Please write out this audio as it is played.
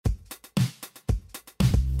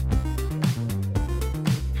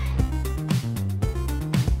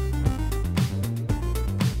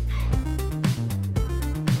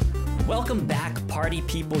Welcome back, party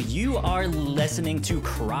people. You are listening to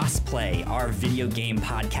Crossplay, our video game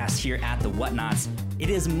podcast here at the Whatnots.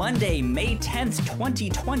 It is Monday, May 10th,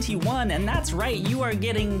 2021, and that's right, you are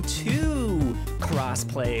getting 2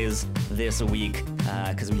 Crossplays this week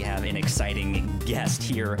because we have an exciting guest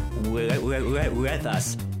here with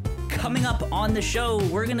us. Coming up on the show,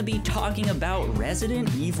 we're going to be talking about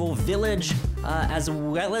Resident Evil Village, as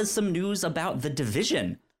well as some news about The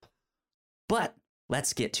Division. But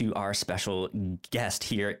let's get to our special guest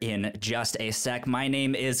here in just a sec. My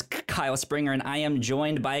name is Kyle Springer, and I am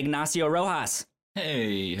joined by Ignacio Rojas.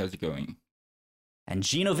 Hey, how's it going? And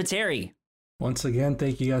Gino Viteri. Once again,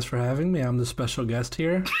 thank you guys for having me. I'm the special guest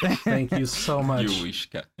here. Thank you so much. You wish.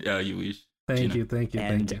 Yeah, you wish. Thank you.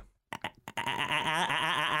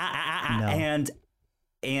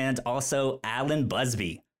 And also Alan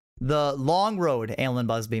Busby. The long road, Alan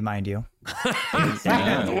Busby, mind you.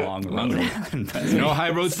 The long road. No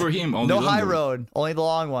high roads for him. Only no high road, only the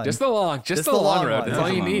long one. Just the long road. That's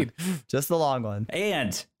all you need. Just the long one.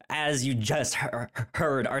 And as you just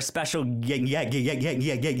heard, our special guest,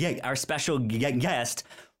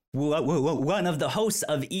 one of the hosts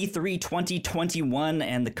of E3 2021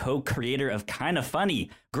 and the co-creator of Kinda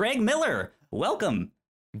Funny, Greg Miller. Welcome.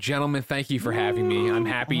 Gentlemen, thank you for having me. I'm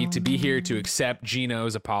happy to be here to accept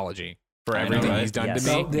Gino's apology for everything he's done to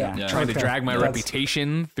me. Trying to drag my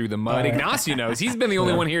reputation through the mud. Ignacio knows. He's been the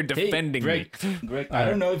only one here defending me. Greg, I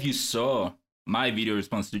don't know if you saw my video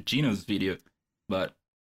response to Gino's video, but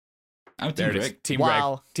I'm Team Greg.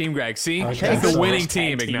 Team Greg. See? Okay. It's the winning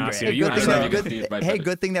team, Ignacio.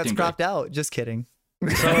 Good thing that's cropped out. Just kidding.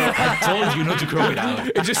 So I told you not to crop it out.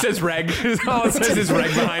 It just says Reg. All it says is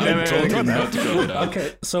Reg behind him. I told you not to crop it out.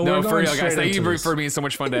 Okay, so no, we're for going real, guys. Thank you for being so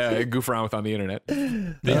much fun to goof around with on the internet.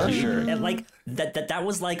 Thank you. Sure. And like that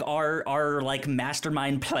was like our like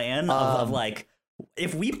mastermind plan of like,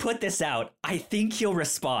 if we put this out, I think he'll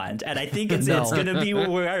respond, and I think it's gonna be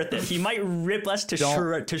worth it. He might rip us to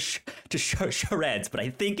shreds, but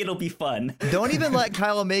I think it'll be fun. Don't even let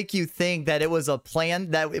Kyle make you think that it was a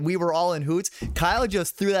plan, that we were all in hoots. Kyle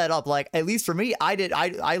just threw that up. Like, at least for me, I did.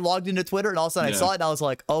 I logged into Twitter, and all of a sudden I saw it, and I was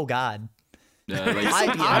like, oh god. Yeah, like,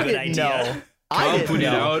 I didn't know. Kyle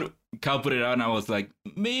put it out, and I was like,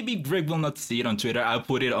 maybe Greg will not see it on Twitter. I'll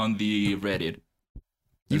put it on the Reddit.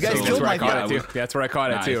 You guys killed my phone. That's where I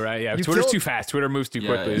caught it too, right? Yeah, Twitter's too fast. Twitter moves too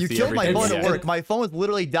quickly. You killed my phone at work. My phone was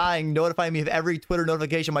literally dying, notifying me of every Twitter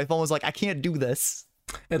notification. My phone was like, I can't do this.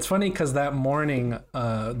 It's funny because that morning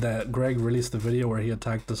that Greg released the video where he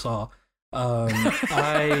attacked us all, not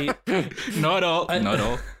all.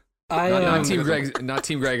 Not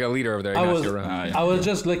Team Greg, a leader over there. I was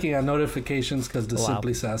just looking at notifications because the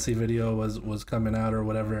Simply Sassy video was coming out or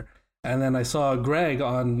whatever. And then I saw Greg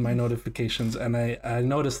on my notifications, and I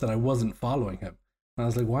noticed that I wasn't following him. And I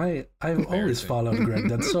was like, why? I've always followed Greg.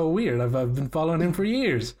 That's so weird. I've been following him for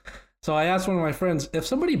years. So I asked one of my friends, if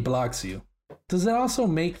somebody blocks you, does that also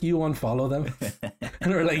make you unfollow them?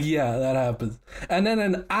 And they're like, yeah, that happens. And then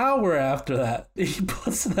an hour after that, he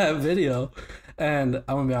posted that video. And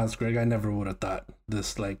I'm going to be honest, Greg, I never would have thought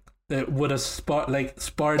this, like, it would have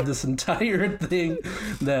sparred this entire thing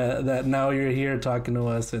that now you're here talking to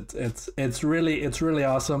us. It's really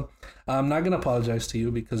awesome. I'm not gonna apologize to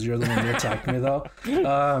you because you're the one who attacked me though.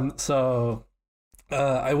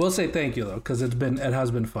 I will say thank you though, because it has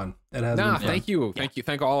been fun. It has been fun. Thank you,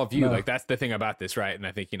 thank all of you. Like, that's the thing about this, right? And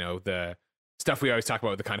I think, the stuff we always talk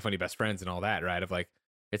about with the Kinda Funny best friends and all that, right? Of like,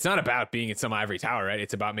 it's not about being in some ivory tower, right?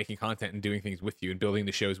 It's about making content and doing things with you and building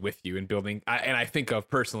the shows with you and building. And I think of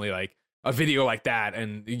personally like a video like that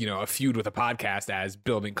and, a feud with a podcast as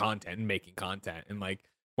building content and making content. And like,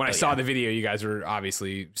 when I saw the video, you guys were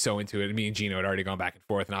obviously so into it. And me and Gino had already gone back and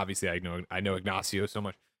forth. And obviously I know Ignacio so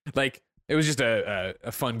much. Like, it was just a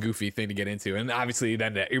fun, goofy thing to get into. And obviously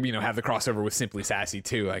then to, have the crossover with Simply Sassy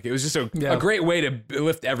too. Like, it was just a great way to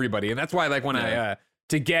lift everybody. And that's why, like, when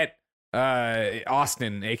to get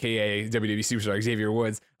Austin, aka WWE Superstar Xavier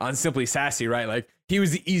Woods, on Simply Sassy, right? Like, he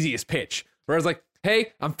was the easiest pitch. Where I was like,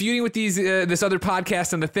 hey, I'm feuding with this other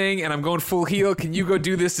podcast and the thing, and I'm going full heel. Can you go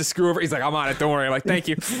do this to screw over? He's like, I'm on it. Don't worry. I'm like, thank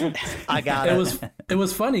you. I got it. It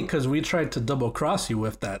was funny because we tried to double cross you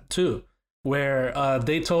with that too, where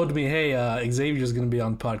they told me, hey, Xavier's going to be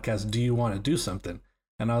on podcast. Do you want to do something?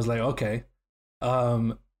 And I was like, okay.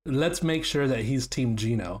 Let's make sure that he's Team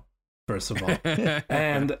Gino, first of all.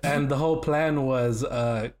 and the whole plan was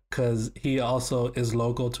because he also is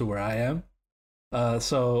local to where I am.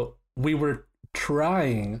 So we were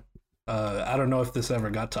trying, I don't know if this ever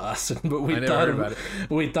got to Austin, but we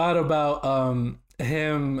thought about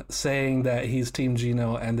him saying that he's Team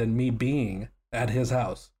Gino and then me being at his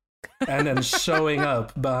house and then showing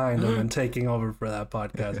up behind him and taking over for that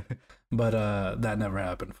podcast. But that never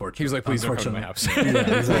happened, fortunately. He was like, please don't come to my house. Yeah,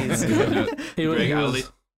 exactly. Greg,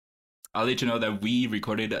 I'll let you know that we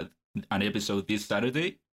recorded an episode this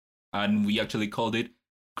Saturday, and we actually called it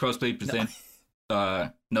Crossplay Present.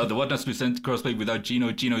 The Whatnots Present Crossplay without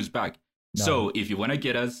Gino. Gino is back. No. So if you want to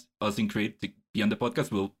get us in Create to be on the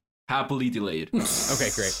podcast, we'll happily delay it. Okay,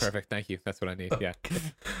 great, perfect. Thank you. That's what I need. Yeah.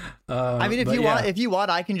 I mean, if you want,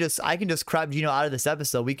 I can just crop Gino out of this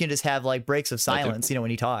episode. We can just have like breaks of silence,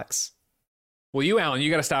 when he talks. Well, you, Alan, you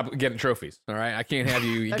got to stop getting trophies. All right, I can't have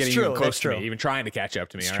you getting even close to me, even trying to catch up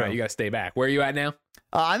to me. All right, you got to stay back. Where are you at now?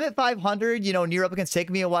 I'm at 500. Near up against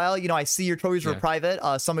taking me a while. I see your trophies were private.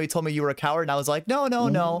 Somebody told me you were a coward, and I was like, no.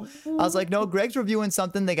 I was like, no, Greg's reviewing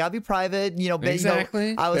something. They gotta be private.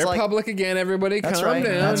 Exactly. I was They're like, public again. Everybody, calm down.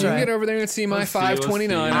 That's right. You get over there and see my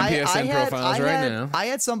 529 on PSN profiles right now. I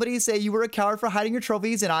had somebody say you were a coward for hiding your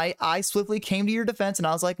trophies, and I swiftly came to your defense, and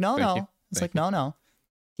I was like, no. It's like, no.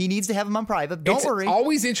 He needs to have them on private. Don't worry. It's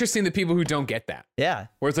always interesting the people who don't get that. Yeah.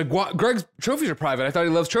 Where it's like, what? Greg's trophies are private. I thought he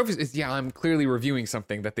loves trophies. I'm clearly reviewing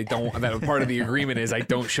something that they don't. That part of the agreement is I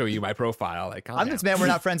don't show you my profile. Like, I'm just mad we're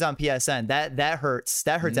not friends on PSN. That hurts.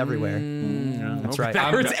 That hurts everywhere. That's right.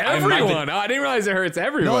 That hurts everyone. I didn't realize it hurts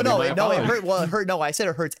everyone. No, it hurt. Well, it hurt. No, I said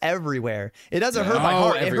it hurts everywhere. It doesn't hurt my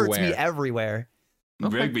heart. Everywhere. It hurts me everywhere.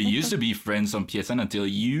 Greg, we used to be friends on PSN until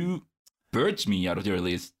you purged me out of your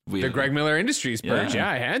list. The Greg Miller Industries purge. Yeah,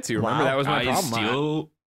 I had to. Remember, that was my problem. I still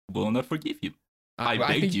will not forgive you. I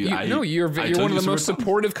begged you. You're one of the most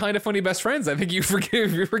supportive, kind of funny best friends. I think you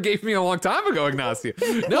forgave me a long time ago, Ignacio.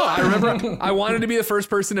 No, I remember I wanted to be the first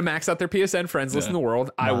person to max out their PSN friends list in the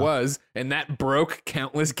world. I was, and that broke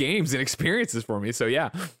countless games and experiences for me. So yeah,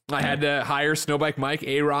 I had to hire Snowbike Mike,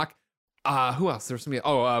 A-Rock. Who else? There was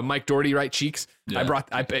somebody. Mike Doherty, right? Cheeks. Yeah.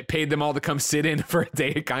 I paid them all to come sit in for a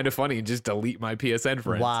day at Kind of Funny and just delete my PSN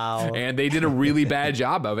friends. Wow. And they did a really bad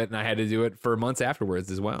job of it, and I had to do it for months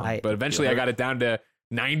afterwards as well. But eventually, I got it down to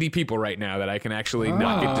 90 people right now that I can actually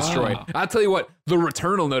not get destroyed. I'll tell you what, the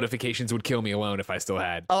Returnal notifications would kill me alone if I still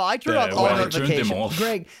had. I turned off all notifications.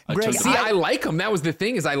 Greg, see, I like them. That was the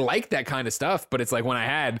thing, is I like that kind of stuff. But it's like when I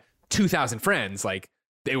had 2,000 friends, like,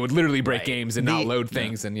 they would literally break games and not load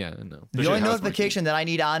things, and no. The only notification that I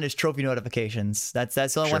need on is trophy notifications. That's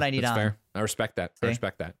the only one I need on. Fair. I respect that. See? It's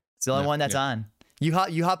the only one that's on. You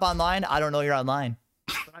hop online, I don't know you're online.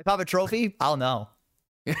 When I pop a trophy, I'll know.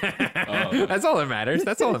 That's all that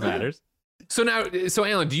matters. So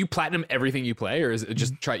Alan, do you platinum everything you play, or is it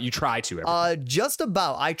just try to everything? Just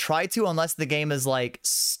about. I try to, unless the game is like,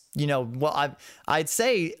 I'd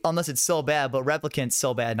say unless it's so bad, but Replicant's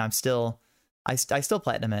so bad, and I still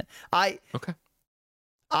platinum it.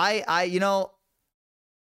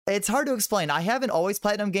 It's hard to explain. I haven't always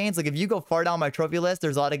platinum games. Like, if you go far down my trophy list,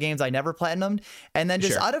 there's a lot of games I never platinumed. And then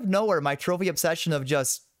just out of nowhere, my trophy obsession of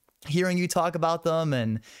just hearing you talk about them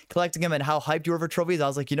and collecting them and how hyped you were for trophies, I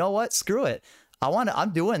was like, you know what? Screw it.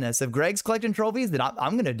 I'm doing this. If Greg's collecting trophies, then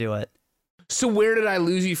I'm going to do it. So where did I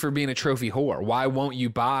lose you for being a trophy whore? Why won't you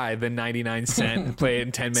buy the 99-cent and play it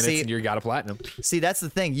in 10 minutes and you got a platinum? See, that's the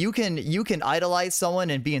thing. You can idolize someone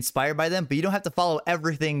and be inspired by them, but you don't have to follow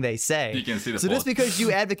everything they say. You can see the so just because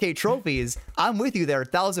you advocate trophies, I'm with you there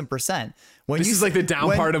 1,000%. This is like the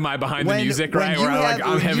down part of my behind the music, right? Where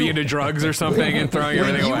I'm heavy into drugs or something and throwing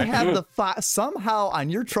everything away. You have somehow on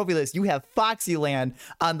your trophy list, you have Foxyland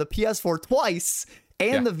on the PS4 twice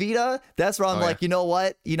and the Vita. That's where I'm like, you know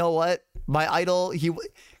what? My idol,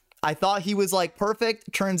 I thought he was like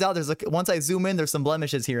perfect. Turns out once I zoom in, there's some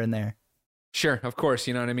blemishes here and there. Sure, of course,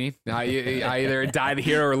 you know what I mean. I either die the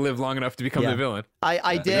hero or live long enough to become the villain.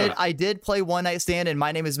 I did play One Night Stand and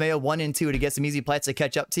My Name Is Mayo 1 and 2 to get some easy plats to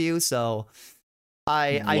catch up to you. So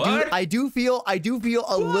I do feel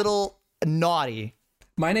a little naughty.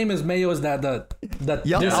 My Name Is Mayo. Is that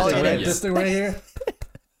this thing right here?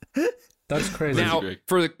 That's crazy. Now,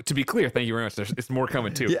 to be clear, thank you very much. It's more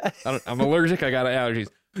coming too. Yeah. I'm allergic. I got allergies.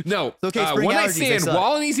 No. Okay, One Night Stand,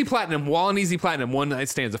 Wall and Easy Platinum. One Night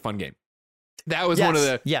Stand's a fun game. That was one of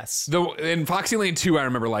the and Foxyland 2 I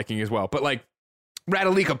remember liking as well. But like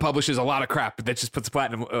Radalika publishes a lot of crap that just puts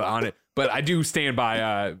platinum on it. But I do stand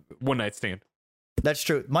by One Night Stand. That's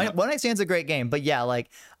true. One Night Stand's a great game, but yeah, like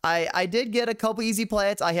I did get a couple easy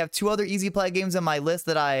plats. I have 2 other easy play games on my list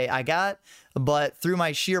that I got, but through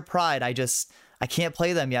my sheer pride, I can't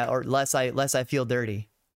play them yet, or less I feel dirty.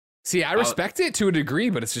 See, I respect it to a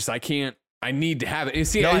degree, but it's just I need to have it.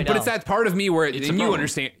 See, but it's that part of me where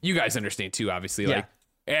you guys understand too, obviously. Like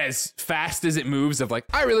as fast as it moves of like,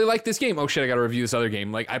 I really like this game. Oh shit, I got to review this other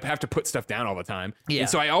game. Like I have to put stuff down all the time. Yeah. And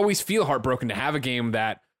so I always feel heartbroken to have a game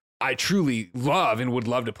that I truly love and would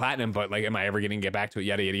love to platinum, but like, am I ever going to get back to it?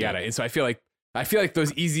 Yada, yada, yada. And so I feel like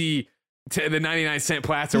those easy, the 99-cent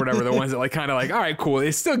plats or whatever, the ones that like kind of like, all right, cool.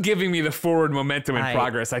 It's still giving me the forward momentum and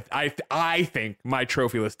progress. I think my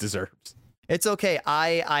trophy list deserves. It's okay.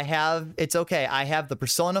 I have the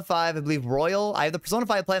Persona 5, I believe, Royal. I have the Persona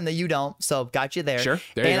 5 Platinum that you don't, so got you there. Sure.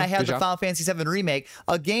 There you and go. I have Good the job. Final Fantasy 7 Remake,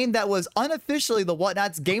 a game that was unofficially the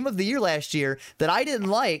Whatnot's Game of the Year last year that I didn't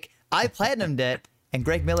like. I platinumed it, and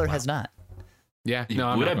Greg Miller has not. Yeah. It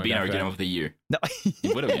No, would have been our game of the year. No.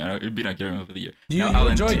 It would have been our game of the year. You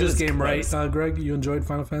enjoyed this game, right, Greg? You enjoyed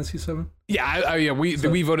Final Fantasy 7? Yeah.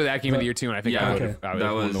 We voted that game of the year too, and I think I voted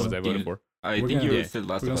I voted for. I think you said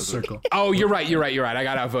Last of Us. Circle. Oh, you're right. I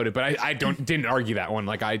got outvoted, but I didn't argue that one.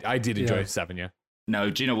 Like I did enjoy 7. Yeah. Now,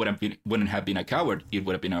 if Gino wouldn't have been a coward, it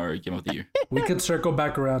would have been our game of the year. We can circle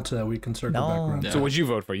back around to that. Back around. Yeah. So what'd you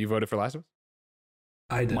vote for? You voted for Last of Us?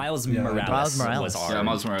 I did. Miles Yeah, Morales was our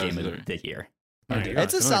Miles Morales game is of the year.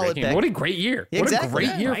 It's a solid pick. What a great year. Exactly. What a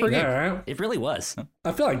great year for a game. Yeah, right? It really was.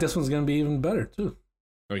 I feel like this one's gonna be even better too.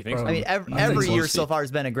 What do you think? Bro. I mean, I every think year so. so far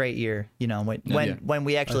has been a great year. You know, when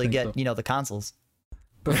we actually think get so. the consoles.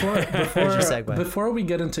 Before segue. before we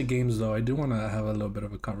get into games, though, I do want to have a little bit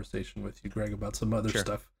of a conversation with you, Greg, about some other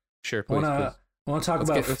stuff. Sure, I please. want to talk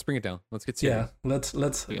about. Let's bring it down. Let's get serious. Yeah, let's.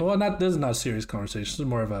 Well, this is not a serious conversation. This is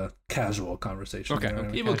more of a casual conversation. Okay. You know what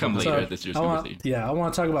I mean? It will come later at this year's conversation. I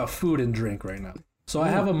want to talk about food and drink right now. So I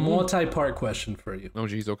have a multi-part question for you. Oh,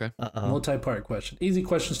 geez. Okay. Multi-part question. Easy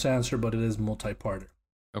questions to answer, but it is multi-parter.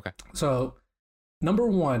 Okay. So, number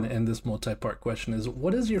 1 in this multi-part question is: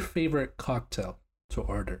 what is your favorite cocktail to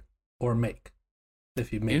order or make?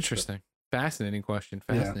 If you make Interesting. Fascinating question.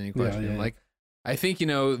 Yeah. Like, I think,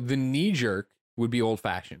 the knee jerk would be old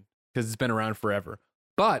fashioned because it's been around forever.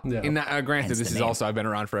 But in that, granted, Hence this the is name. also, I've been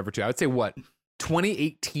around forever too. I would say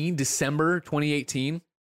 2018, December 2018,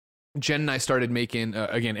 Jen and I started making,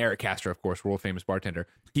 again, Eric Castro, of course, world famous bartender.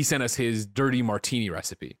 He sent us his dirty martini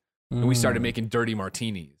recipe. And we started making dirty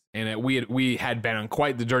martinis. And we had been on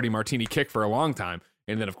quite the dirty martini kick for a long time.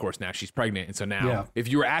 And then, of course, now she's pregnant. And so now, if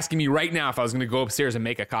you were asking me right now if I was going to go upstairs and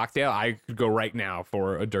make a cocktail, I could go right now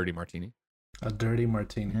for a dirty martini. A dirty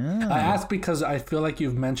martini. I asked because I feel like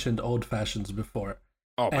you've mentioned old fashions before.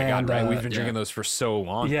 Oh, my God, right? We've been drinking those for so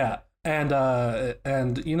long. Yeah. And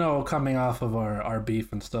coming off of our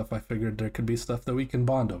beef and stuff, I figured there could be stuff that we can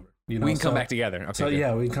bond over. We can come back together. Okay, so,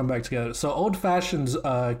 good. We can come back together. So old fashions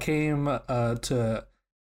came to...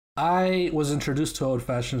 I was introduced to old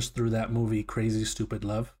fashions through that movie Crazy Stupid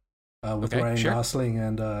Love with Ryan Gosling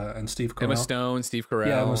and Steve Carell. Emma Stone, Steve Carell.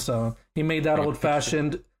 Yeah, Emma Stone. He made that old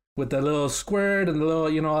fashioned with the little squirt and the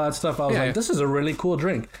little, all that stuff. I was like, this is a really cool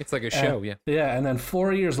drink. It's like a show, Yeah, and then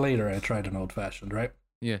 4 years later, I tried an old fashioned, right?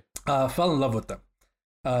 Yeah. Fell in love with them.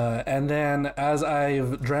 And then as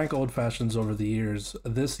I've drank old fashions over the years,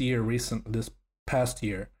 this past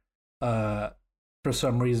year, for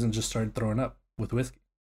some reason, just started throwing up with whiskey.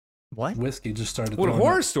 What? Whiskey just started. What a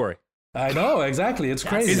horror story! I know, exactly. It's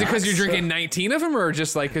crazy. Is it because you're drinking 19 of them, or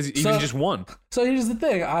just like because even just one? So here's the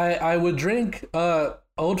thing: I would drink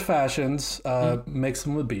old fashions, mix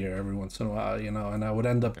them with beer every once in a while, and I would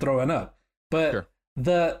end up throwing up. But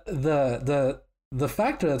the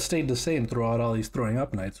factor that stayed the same throughout all these throwing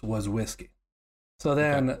up nights was whiskey. So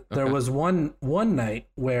then there was one night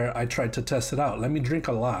where I tried to test it out. Let me drink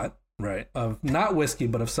a lot. Right, of not whiskey,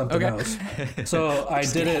 but of something else. So I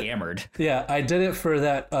did it. Hammered. Yeah, I did it for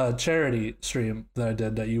that charity stream that I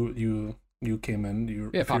did. That you came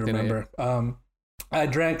in. If you remember. I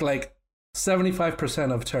drank like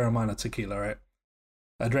 75% of Terramana tequila. Right,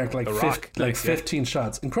 I drank like 15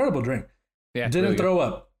 shots. Incredible drink. Yeah, didn't throw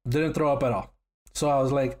up. Didn't throw up at all. So I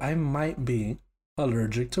was like, I might be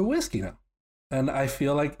allergic to whiskey now, and I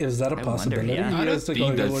feel like, is that a possibility? I don't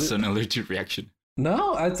think that's an allergic reaction.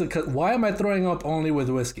 No, why am I throwing up only with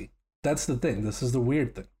whiskey? That's the thing. This is the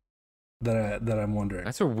weird thing that I'm wondering.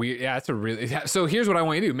 That's a weird. Yeah, that's a really. So here's what I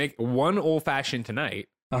want you to do: make one old fashioned tonight,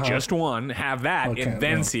 just one. Have that, and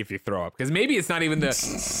then see if you throw up. Because maybe it's not even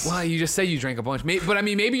the. Well, you just said you drank a bunch, but I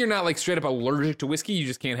mean, maybe you're not like straight up allergic to whiskey. You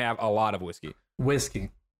just can't have a lot of whiskey.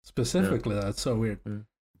 Whiskey specifically. That's so weird.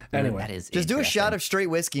 Anyway, just do a shot of straight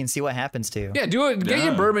whiskey and see what happens to you. Yeah, do it. Get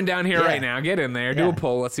your bourbon down here right now. Get in there. Do a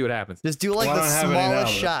poll. Let's see what happens. Just do like the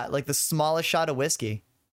smallest shot, like the smallest shot of whiskey.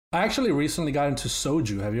 I actually recently got into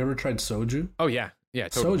soju. Have you ever tried soju? Oh yeah,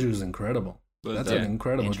 totally. Soju is incredible. That's an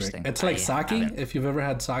incredible drink. It's like sake. If you've ever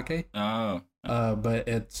had sake. Oh. But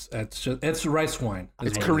it's rice wine.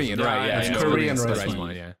 It's Korean, right? Yeah, it's Korean rice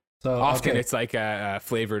wine. Yeah. So often it's like a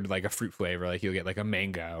flavored, like a fruit flavor. Like you'll get like a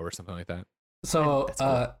mango or something like that. So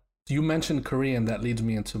You mentioned Korean. That leads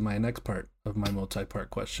me into my next part of my multi-part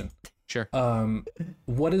question. Sure.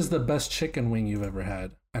 What is the best chicken wing you've ever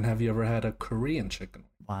had? And have you ever had a Korean chicken?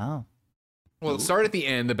 Wow. Well, start at the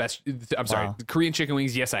end. The best. I'm sorry. Wow. Korean chicken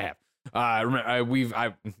wings. Yes, I have. I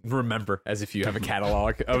remember as if you have a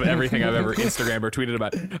catalog of everything I've ever Instagrammed or tweeted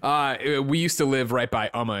about. We used to live right by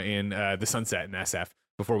in the Sunset in SF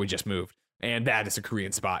before we just moved, and that is a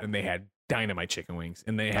Korean spot, and they had dynamite chicken wings,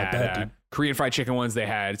 and they had Korean fried chicken ones. They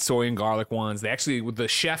had soy and garlic ones. They actually, with the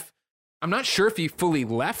chef, I'm not sure if he fully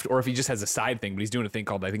left or if he just has a side thing, but he's doing a thing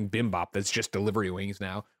called, I think, bimbap. That's just delivery wings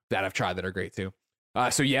now that I've tried that are great too.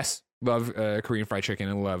 So yes, love Korean fried chicken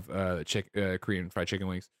and love Korean fried chicken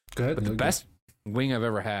wings. Good. But the best wing I've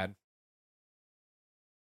ever had.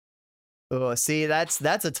 Oh, see, that's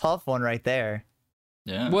a tough one right there.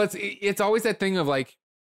 Yeah. Well, it's always that thing of like,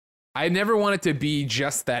 I never want it to be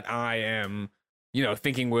just that I am,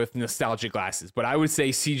 thinking with nostalgic glasses, but I would say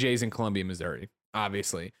CJ's in Columbia, Missouri,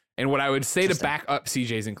 obviously. And what I would say to back up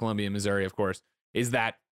CJ's in Columbia, Missouri, of course, is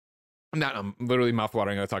that I'm literally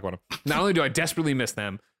mouthwatering. I talk about them. Not only do I desperately miss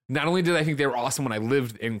them, not only did I think they were awesome when I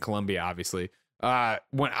lived in Columbia, obviously.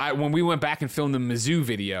 When we went back and filmed the Mizzou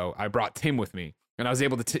video, I brought Tim with me, and I was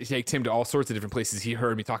able to take Tim to all sorts of different places he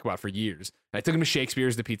heard me talk about for years. And I took him to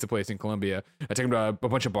Shakespeare's, the pizza place in Columbia. I took him to a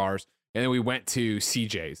bunch of bars, and then we went to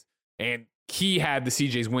CJ's, and he had the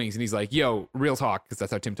CJ's wings, and he's like, "Yo, real talk," because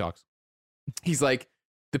that's how Tim talks. He's like,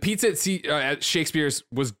 the pizza at Shakespeare's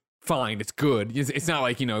was fine. It's good. It's not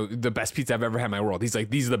like, the best pizza I've ever had in my world. He's like,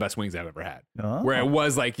 these are the best wings I've ever had. Oh. Where it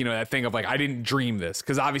was like, that thing of like, I didn't dream this.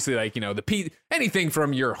 Cause obviously like, anything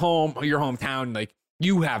from your hometown, like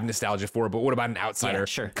you have nostalgia for it, but what about an outsider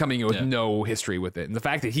coming in with no history with it? And the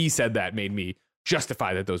fact that he said that made me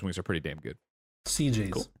justify that those wings are pretty damn good.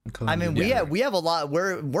 CJ's. Cool. I mean, we have a lot.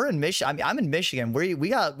 We're in Michigan. I mean, I'm in Michigan. We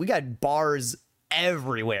got bars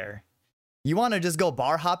everywhere. You want to just go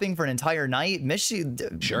bar hopping for an entire night?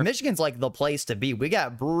 Michigan's like the place to be. We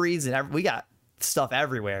got breweries and we got stuff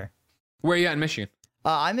everywhere. Where are you at in Michigan?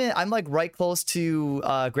 I'm like right close to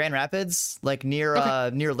Grand Rapids, like near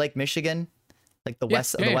Lake Michigan, like the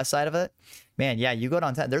west side of it. Man, yeah, you go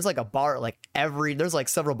downtown. There's like a bar there's like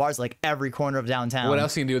several bars like every corner of downtown. What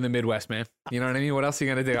else you can do in the Midwest, man? You know what I mean? What else are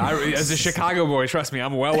you gonna do? As a Chicago boy, trust me,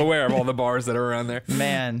 I'm well aware of all the bars that are around there.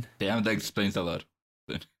 Man, damn, that explains a lot.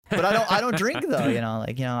 But I don't drink though, I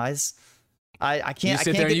can't. You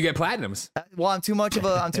sit there and you get platinums. Well, I'm too much of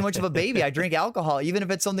a baby. I drink alcohol, even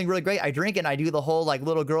if it's something really great. I drink it and I do the whole like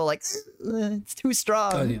little girl like it's too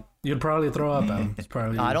strong. You'd probably throw up, Adam.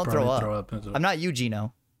 I don't throw up. I'm not you,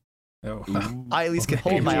 Gino. Oh. I at least can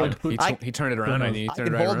hold my alcohol. He turned it around on you. I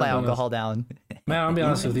can hold my alcohol down. Man, I'll be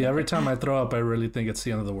honest with you. Every time I throw up, I really think it's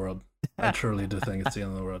the end of the world. I truly do think it's the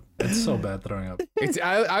end of the world. It's so bad throwing up.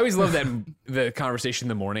 I always love that the conversation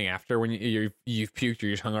the morning after when you've puked or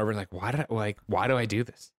you're just hungover and like why do I do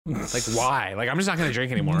this? Like why? Like I'm just not gonna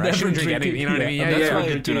drink anymore. I shouldn't drink anything. You know what I mean? Yeah, That's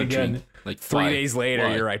why I do again. Like 3 days later,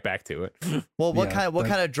 you're right back to it. Well, what kind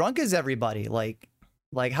of drunk is everybody? Like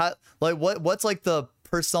how? Like what's like the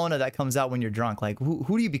persona that comes out when you're drunk? Like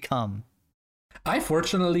who do you become? I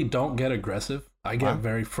fortunately don't get aggressive. I get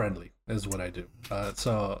very friendly is what I do.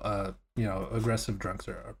 Aggressive drunks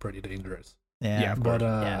are pretty dangerous. Yeah, but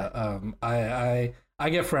I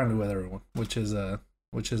get friendly with everyone, which is I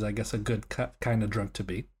guess a good kind of drunk to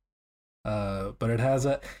be. But it has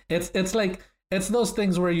it's those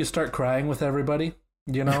things where you start crying with everybody.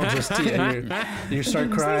 You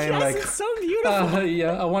start crying like it's so beautiful.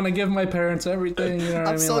 I want to give my parents everything. You know what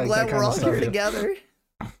I mean? I'm so glad we're all here together.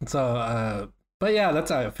 So, but yeah,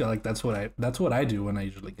 I feel like that's what I do when I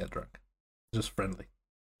usually get drunk. Just friendly.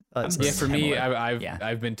 For me,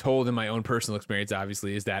 I've been told in my own personal experience,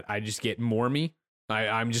 obviously, is that I just get more me.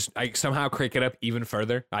 I somehow crank it up even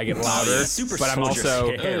further. I get louder, but I'm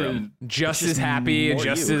also just as happy and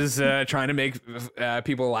just as trying to make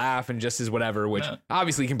people laugh and just as whatever, which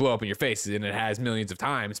obviously can blow up in your face, and it has millions of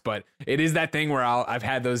times. But it is that thing where I've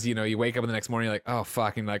had those, you wake up in the next morning, you're like, oh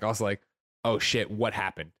fuck, and like also like, oh shit, what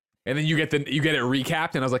happened? And then you get it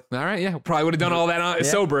recapped, and I was like, all right, yeah, probably would have done all that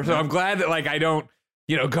sober. So I'm glad that like I don't,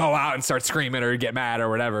 go out and start screaming or get mad or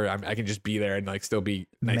whatever. I can just be there and like still be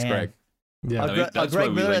nice Greg. Yeah,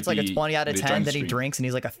 Greg Miller, that's like a 20 out of 10. Then he drinks and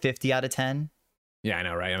he's like a 50 out of 10. Yeah, I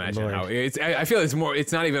know, right? Imagine how it's. I feel it's more.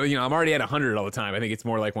 It's not even. I'm already at 100 all the time. I think it's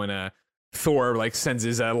more like when Thor like sends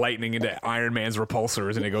his lightning into Iron Man's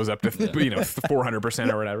repulsors and it goes up to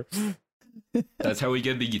 400% or whatever. That's how we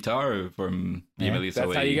get the guitar from Emily is That's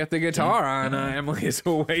Away. how you get the guitar on Emily is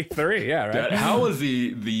Away 3. Yeah, right. How was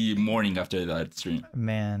the morning after that stream?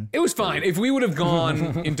 Man, It was fine. If we would have gone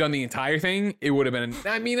and done the entire thing, it would have been,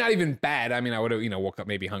 I mean, not even bad. I mean, I would have, woke up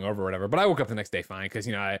maybe hungover or whatever, but I woke up the next day fine because,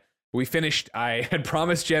 we finished. I had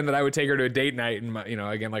promised Jen that I would take her to a date night. And,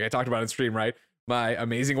 again, like I talked about on stream, right? My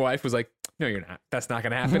amazing wife was like, no, you're not. That's not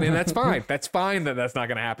going to happen. And that's fine. That's fine that's not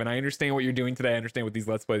going to happen. I understand what you're doing today. I understand what these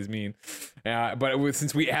Let's Plays mean. But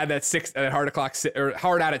since we had that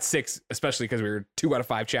hard out at 6, especially because we were 2 out of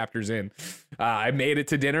 5 chapters in, I made it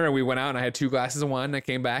to dinner and we went out and I had 2 glasses of wine and I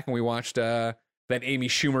came back and we watched that Amy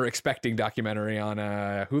Schumer Expecting documentary on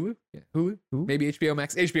Hulu? Yeah, Hulu? Maybe HBO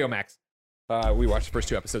Max? HBO Max. We watched the first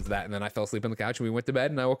 2 episodes of that and then I fell asleep on the couch and we went to bed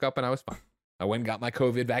and I woke up and I was fine. I went and got my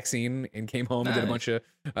COVID vaccine and came home and did a bunch of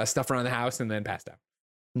stuff around the house and then passed out.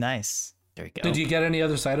 nice. There you go. Did you get any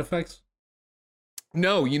other side effects?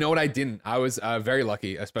 No, you know what? I didn't. I was very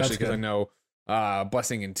lucky, especially That's because I good. know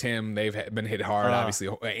Blessing and Tim, they've been hit hard. Obviously,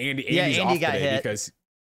 Andy's Andy off got today hit. because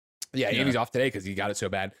Andy's off today because he got it so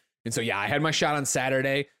bad. And so I had my shot on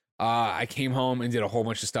Saturday. I came home and did a whole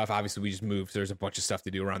bunch of stuff. Obviously, we just moved, so there's a bunch of stuff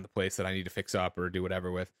to do around the place that I need to fix up or do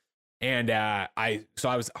whatever with. And I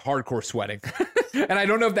was hardcore sweating, and I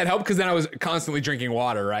don't know if that helped because then I was constantly drinking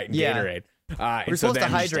water, right? And Yeah. Gatorade. We're supposed to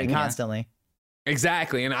hydrate constantly.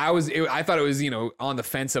 Exactly, and I thought it was on the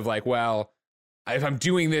fence of like, well, if I'm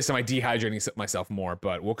doing this, am I dehydrating myself more?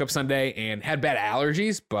 But woke up Sunday and had bad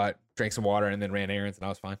allergies, but drank some water and then ran errands and I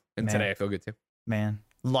was fine. And Man. today I feel good too. Man,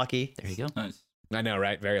 lucky. There you go. Nice. I know,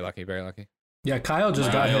 right? Very lucky, very lucky. Yeah, Kyle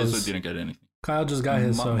just got I also his. didn't get anything. Kyle just got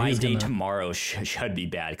his. So My he's day gonna. tomorrow should be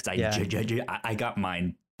bad because Yeah. I got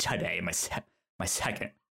mine today, my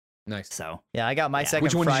second. Nice. So Yeah, I got my second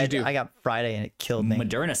Which one did you Friday. do? I got Friday and it killed me.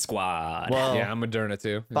 Moderna squad. Whoa. Yeah, I'm Moderna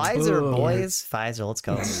too. Pfizer, Ooh. boys. Pfizer, let's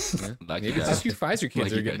go. Yeah. Like Maybe you it's guys. just you Pfizer kids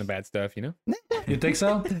Like are you getting the guys. bad stuff, You think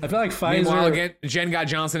so? I feel like Meanwhile, Pfizer. again, Jen got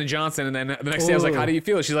Johnson & Johnson, and then the next day I was like, Ooh. how do you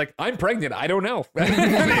feel? She's like, I'm pregnant. I don't know.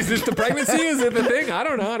 Is this the pregnancy? Is it the thing? I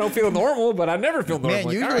don't know. I don't feel normal, but I never feel normal. Man,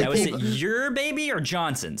 Like, usually all right. Now, is it people- your baby or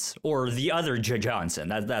Johnson's or the other Johnson?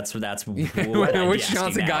 That's what I'd be Which asking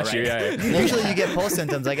Johnson now, got you? right? Yeah. Usually you get post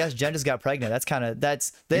symptoms. I guess Jen just got pregnant. I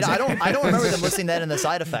don't remember them listing that in the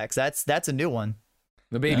side effects. That's a new one.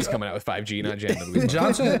 The baby's coming out with 5G, not Jen. That'll be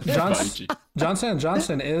fun. Johnson &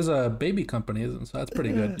 Johnson is a baby company, isn't it? So that's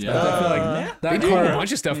pretty good. Yeah. I feel like They that do a car.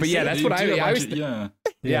 bunch of stuff, but yeah, that's They what do a I bunch always. of- yeah.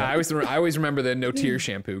 Yeah, I always remember the no tear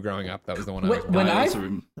shampoo growing up. That was the one I was. When I also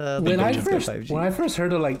rem- when I Just first 5G. when I first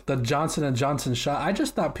heard of like the Johnson & Johnson shot, I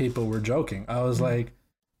just thought people were joking. I was like,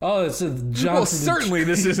 oh, it's a Johnson. Well, certainly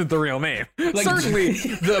this isn't the real name. Certainly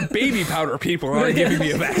the baby powder people aren't giving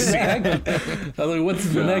me a vaccine. Exactly. I was like, what's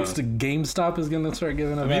the next? GameStop is gonna start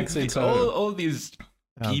giving a vaccine. all these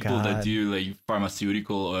Oh, people that God. do like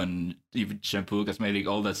pharmaceutical and even shampoo, cosmetic,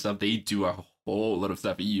 all that stuff, they do a whole lot of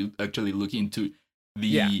stuff. You actually look into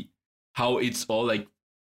how it's all like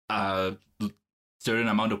a certain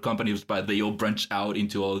amount of companies, but they all branch out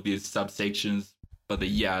into all these subsections. But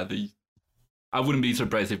I wouldn't be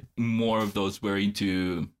surprised if more of those were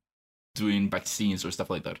into doing vaccines or stuff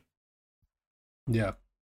like that. Yeah.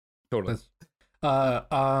 Totally.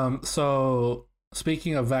 So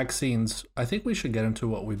speaking of vaccines, I think we should get into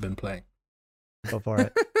what we've been playing. Go for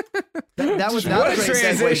it. That was not What a a great segue,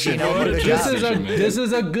 transition. Gino. What a Good This job. is man. this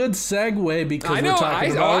is a good segue because I know. we're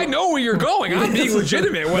talking about. I know where you're going. I'm being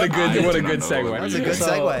legitimate. What a good do not good know segue. where That's a you're good So-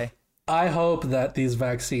 segue. I hope that these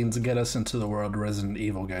vaccines get us into the world of Resident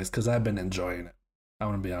Evil, guys, because I've been enjoying it. I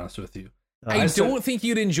want to be honest with you. I said- don't think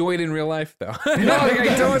you'd enjoy it in real life, though. No,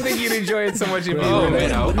 I don't think you'd enjoy it so much in real Oh life.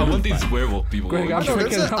 man, I want these werewolf people. Greg, I'm I don't know,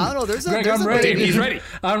 there's freaking. a- I don't know, there's a- Greg, there's I'm a ready. baby- He's ready.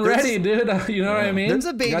 I'm ready, dude. You know what I mean? There's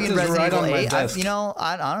a baby Got in this Resident right Evil on my 8. desk.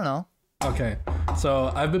 I don't know. Okay,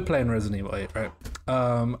 so I've been playing Resident Evil 8, right?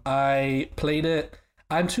 I played it.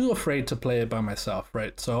 I'm too afraid to play it by myself,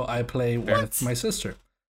 right? So I play with my sister.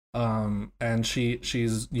 And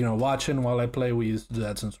she's watching while I play. We used to do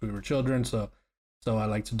that since we were children, so I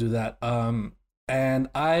like to do that. And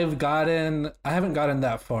I haven't gotten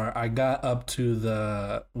that far. I got up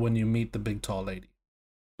to when you meet the big tall lady.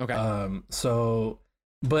 Okay.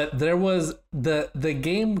 But there was the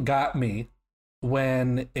game got me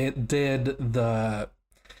when it did the,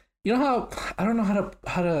 how I don't know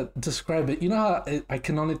how to describe it. You know how I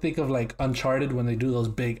can only think of like Uncharted when they do those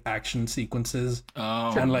big action sequences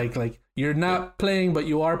and like you're not playing but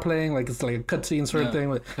you are playing, like it's like a cutscene sort of thing.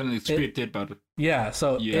 Kind of like scripted, but Yeah,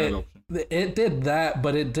 so Yeah, it did that,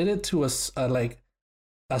 but it did it to like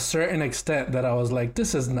a certain extent that I was like,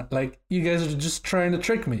 this is not like, you guys are just trying to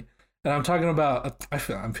trick me. And I'm talking about, I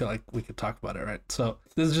feel like we could talk about it, right? So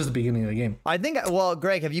this is just the beginning of the game. I think, well,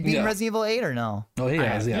 Greg, have you beaten Resident Evil 8 or no? Oh, he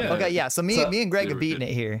has, yeah. Okay, yeah. So me and Greg have beaten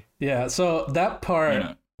it here. Yeah, so that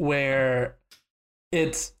part where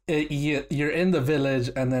you're in the village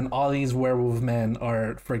and then all these werewolf men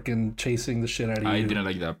are freaking chasing the shit out of you. I didn't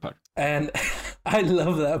like that part. And I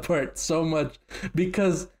love that part so much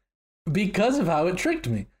because of how it tricked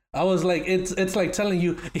me. I was like, it's like telling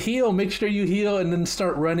you, heal, make sure you heal, and then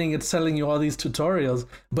start running. It's telling you all these tutorials,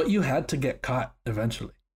 but you had to get caught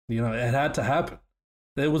eventually. You know, it had to happen.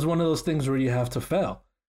 It was one of those things where you have to fail.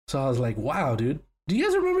 So I was like, wow, dude. Do you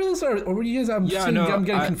guys remember this? Or were you guys, I'm getting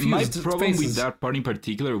confused. My problem with that part in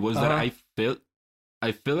particular was that I felt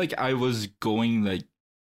like I was going like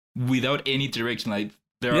without any direction. Like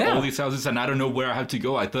there are all these houses and I don't know where I have to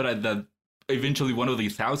go. I thought that eventually one of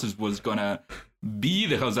these houses was gonna be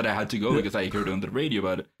the house that I had to go because I heard it on the radio,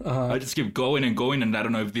 but I just kept going and going, and I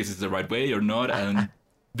don't know if this is the right way or not. And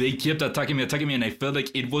they kept attacking me, and I felt like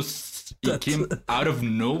it came out of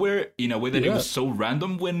nowhere in a way that it was so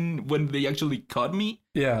random when they actually caught me.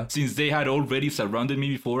 Yeah, since they had already surrounded me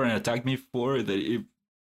before and attacked me before that.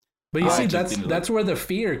 But you see, that's where the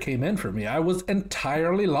fear came in for me. I was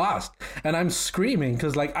entirely lost, and I'm screaming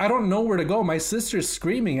because like I don't know where to go. My sister's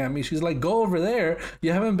screaming at me. She's like, "Go over there!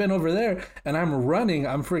 You haven't been over there!" And I'm running.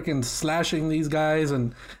 I'm freaking slashing these guys,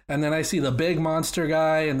 and then I see the big monster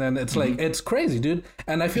guy, and then it's like it's crazy, dude.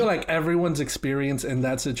 And I feel like everyone's experience in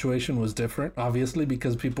that situation was different, obviously,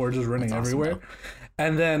 because people are just running everywhere. Awesome,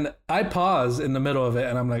 and then I pause in the middle of it,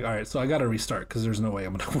 and I'm like, all right, so I got to restart because there's no way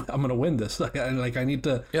I'm gonna win this. Like I need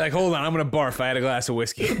to. You're like, hold on, I'm gonna barf. I had a glass of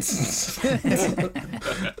whiskey.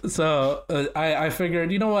 So I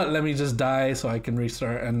figured, you know what? Let me just die so I can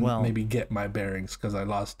restart and maybe get my bearings because I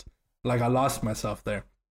lost myself there.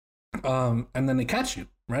 And then they catch you,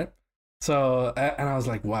 right? So and I was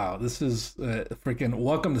like, wow, this is freaking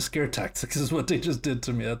welcome to scare tactics. This is what they just did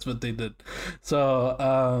to me. That's what they did.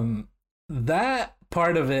 So that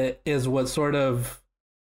part of it is what sort of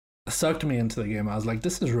sucked me into the game. I was like,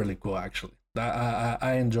 this is really cool, actually.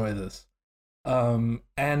 I enjoy this. And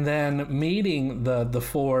then meeting the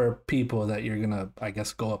 4 people that you're gonna, I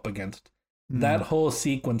guess, go up against. That whole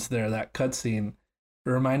sequence there, that cutscene,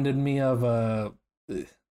 reminded me of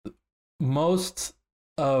most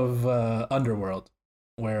of Underworld,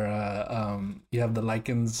 where you have the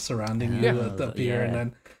lichens surrounding you up here, and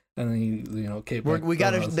then you Kate. We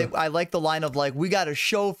gotta. I like the line of like, we got a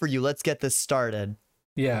show for you. Let's get this started.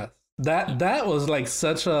 Yeah, that was like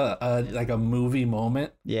such a like a movie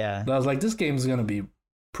moment. Yeah, I was like, this game's gonna be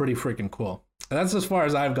pretty freaking cool. And that's as far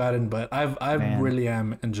as I've gotten, but I really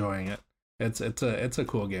am enjoying it. It's a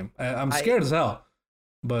cool game. I'm scared as hell,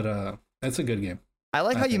 but it's a good game. I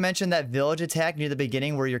like how you mentioned that village attack near the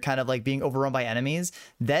beginning where you're kind of like being overrun by enemies.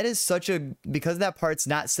 That is because that part's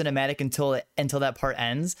not cinematic until that part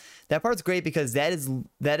ends. That part's great because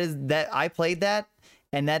that I played that,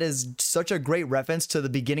 and that is such a great reference to the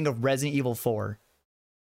beginning of Resident Evil 4.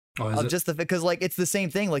 Oh, is it? Just because like it's the same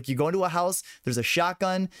thing. Like you go into a house, there's a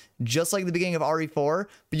shotgun, just like the beginning of RE4,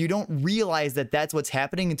 but you don't realize that that's what's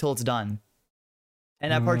happening until it's done.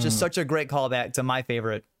 And that part's just such a great callback to my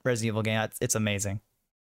favorite Resident Evil game. It's amazing.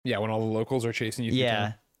 Yeah, when all the locals are chasing you.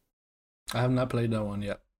 Yeah. I have not played that one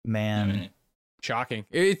yet. Man. Shocking.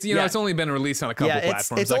 It's it's only been released on a couple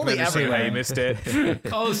platforms. It's only everywhere. How you missed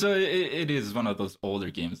it. Also, it is one of those older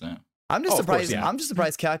games now. I'm just surprised. I'm just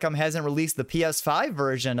surprised Capcom hasn't released the PS5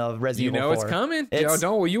 version of Resident Evil 4. It's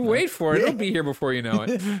coming. You wait for it. It'll be here before you know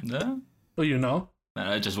it. No. Well, you know.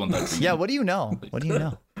 I just want that. Yeah. What do you know? What do you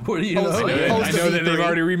know? What do you know? I know that they've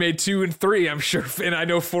already remade 2 and 3. I'm sure, and I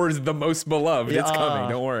know 4 is the most beloved. It's coming.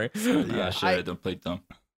 Don't worry. Yeah, sure. I don't play them.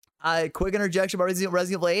 Quick interjection about Resident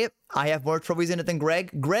Evil 8. I have more trophies in it than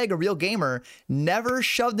Greg. Greg, a real gamer, never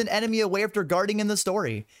shoved an enemy away after guarding in the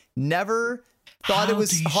story. Never thought it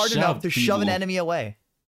was hard enough to shove an enemy away.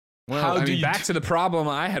 Well, back to the problem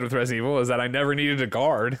I had with Resident Evil is that I never needed a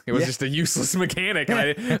guard. It was just a useless mechanic.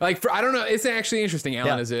 And I don't know. It's actually interesting,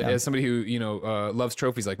 Alan, as somebody who loves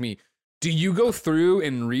trophies like me. Do you go through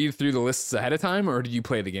and read through the lists ahead of time, or do you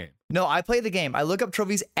play the game? No, I play the game. I look up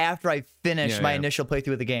trophies after I finish my initial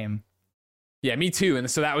playthrough of the game. Yeah, me too. And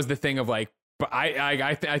so that was the thing of like, but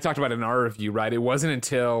I talked about it in our review, right? It wasn't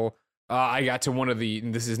until I got to one of the,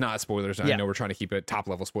 and this is not spoilers. I know we're trying to keep it top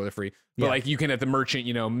level spoiler free, but like you can at the merchant,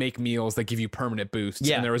 make meals that give you permanent boosts.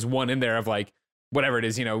 Yeah. And there was one in there of like, whatever it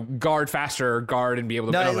is, guard faster, guard and be able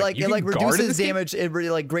to. No, it reduces damage. It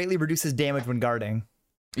really greatly reduces damage when guarding.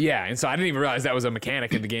 Yeah, and so I didn't even realize that was a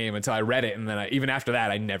mechanic in the game until I read it, and then even after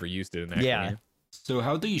that, I never used it in that game. So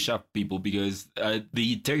how do you shop people? Because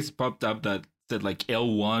the text popped up that set like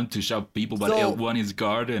L1 to shove people, but So- L1 is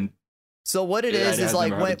guard, and So what it Yeah, is it has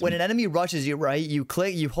like never happened to when me. an enemy rushes you, right? You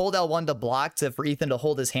hold L1 to block for Ethan to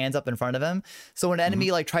hold his hands up in front of him. So when an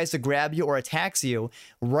enemy like tries to grab you or attacks you,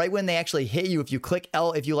 right when they actually hit you, if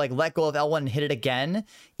you like let go of L1 and hit it again,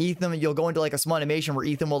 Ethan, you'll go into like a small animation where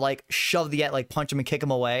Ethan will like shove like punch him and kick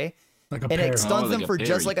him away. Like a And pair. it stuns Oh, them like a for just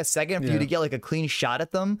parry. like a second for you to get like a clean shot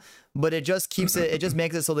at them, but it just keeps it just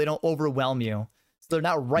makes it so they don't overwhelm you. So they're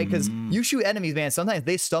not right, because you shoot enemies, man, sometimes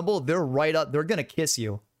they stumble, they're right up, they're gonna kiss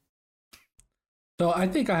you. So I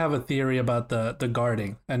think I have a theory about the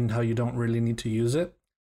guarding and how you don't really need to use it.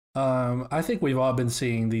 I think we've all been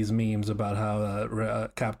seeing these memes about how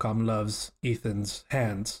Capcom loves Ethan's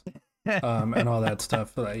hands and all that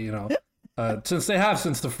stuff. Since they have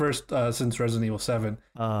since Resident Evil 7.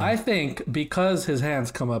 I think because his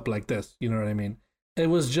hands come up like this, you know what I mean? It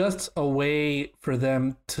was just a way for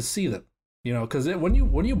them to see them, you know, because when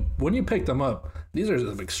you pick them up, these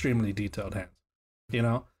are extremely detailed hands. You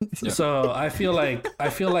know, so I feel like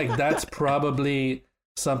that's probably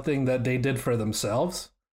something that they did for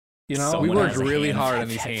themselves. You know, We Someone worked has a really hand hard that on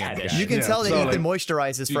these had hands, this guys. You can Yeah, tell that so, Ethan like,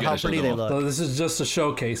 moisturizes you for how gotta show pretty them they off. look. so this is just a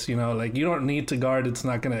showcase. You know, like you don't need to guard. It's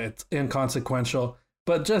inconsequential.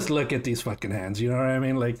 But just look at these fucking hands. You know what I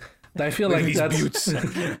mean? Like I feel like that's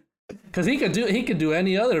because he could do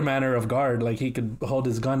any other manner of guard. Like he could hold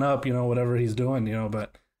his gun up. You know, whatever he's doing. You know,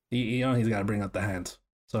 but he's got to bring up the hands.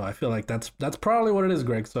 So I feel like that's probably what it is,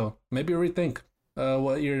 Greg. So maybe rethink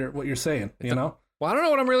what you're saying. You know. Well, I don't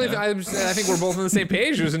know what I'm really. I think we're both on the same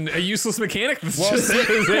page. There's a useless mechanic that's Well, just see-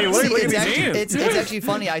 says, hey, look See, at it's, these actually, hands. it's actually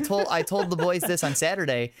funny. I told the boys this on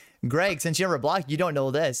Saturday. Greg, since you never blocked, you don't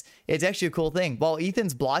know this. It's actually a cool thing. While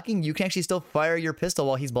Ethan's blocking, you can actually still fire your pistol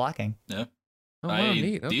while he's blocking. yeah. Oh, wow, I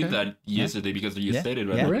neat. Okay. did that yesterday because you Yeah. said it,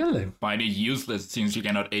 right? Yeah. Really? Find it useless since you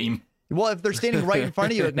cannot aim. Well, if they're standing right in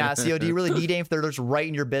front of you, Ignacio, do you really need aim if they're just right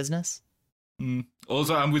in your business?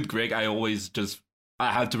 Also, I'm with Greg. I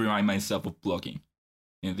have to remind myself of blocking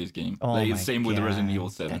in this game. Oh Like, my it's same with the Resident God. Evil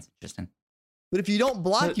 7. That's interesting. But if you don't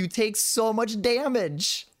block, you take so much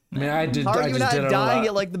damage. I mean, I How are you just not did it a dying lot.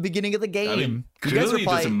 at like the beginning of the game? I mean, you guys are clearly it doesn't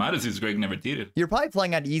probably, matter since Greg never did it. you're probably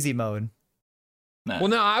playing on easy mode. Nah. Well,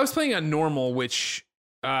 no, I was playing on normal, which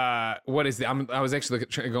what is the? I was actually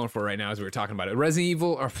going for it right now as we were talking about it. Resident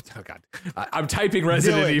Evil, or oh god, I'm typing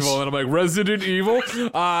Resident Village. Evil and I'm like Resident Evil.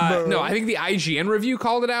 No, I think the IGN review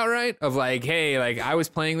called it out right. Of like, hey, like I was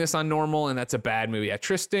playing this on normal and that's a bad movie. Yeah,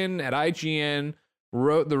 Tristan at IGN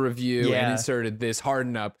wrote the review Yeah. and inserted this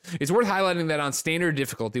harden up. It's worth highlighting that on standard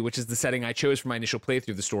difficulty, which is the setting I chose for my initial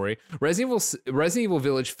playthrough of the story, Resident Evil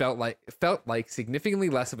Village felt like significantly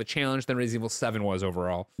less of a challenge than Resident Evil 7 was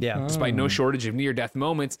overall. Yeah. Despite no shortage of near-death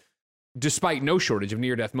moments,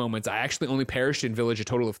 I actually only perished in Village a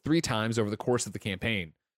total of 3 times over the course of the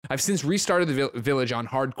campaign. I've since restarted the Village on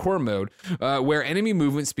hardcore mode, where enemy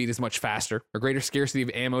movement speed is much faster, a greater scarcity of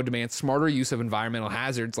ammo demands smarter use of environmental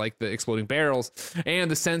hazards like the exploding barrels,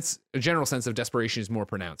 and a general sense of desperation is more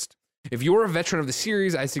pronounced. If you're a veteran of the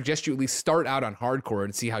series, I suggest you at least start out on hardcore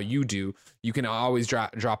and see how you do. You can always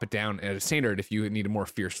drop it down at a standard if you need a more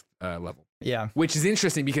fierce level. Yeah. Which is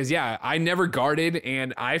interesting because, yeah, I never guarded,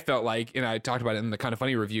 and I felt like, and I talked about it in the Kind of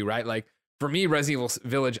Funny review, right? Like, for me, Resident Evil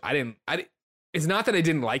Village, it's not that I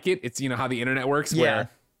didn't like it. It's, you know, how the internet works, Yeah. where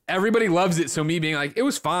everybody loves it. So me being like, it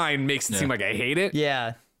was fine, makes it seem like I hate it.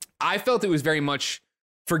 Yeah. I felt it was very much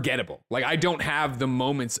forgettable. Like, I don't have the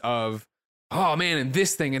moments of, oh man, and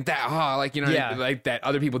this thing and that, like, you know, Yeah. like that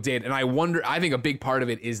other people did. And I think a big part of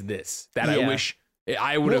it is this, that I Yeah. wish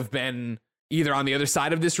I would have been either on the other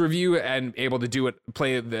side of this review and able to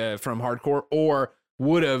play from hardcore, or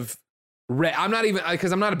would have I'm not even,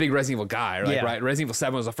 because I'm not a big Resident Evil guy, right? Yeah. Right? Resident Evil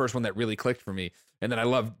 7 was the first one that really clicked for me. And then I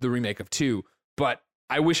loved the remake of 2. But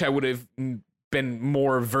I wish I would have been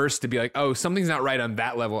more versed to be like, oh, something's not right on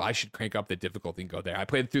that level. I should crank up the difficulty and go there. I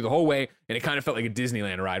played it through the whole way, and it kind of felt like a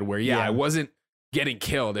Disneyland ride where, Yeah. I wasn't getting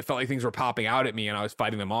killed. It felt like things were popping out at me and I was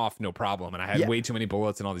fighting them off, no problem. And I had way too many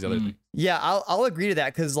bullets and all these other things. Yeah, I'll agree to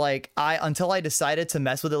that, because like until I decided to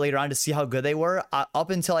mess with it later on to see how good they were, up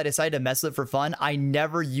until I decided to mess with it for fun, I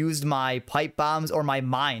never used my pipe bombs or my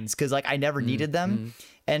mines, because like I never needed them.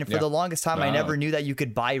 And for the longest time, I never knew that you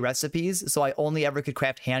could buy recipes, so I only ever could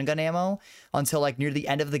craft handgun ammo until like near the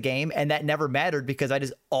end of the game, and that never mattered because I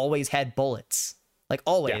just always had bullets, like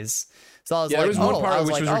always. So I was like, there was one part I was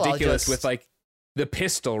which like, was I'll ridiculous just- with like the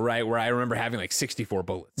pistol, right? Where I remember having like 64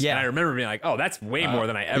 bullets. Yeah. And I remember being like, oh, that's way more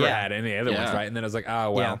than I ever yeah. had any other ones, Yeah. right? And then I was like,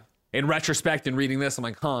 oh, well. In retrospect and reading this, I'm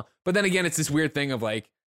like, huh. But then again, it's this weird thing of like,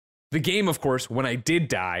 The game, of course, when I did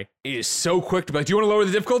die, is so quick to be like, do you want to lower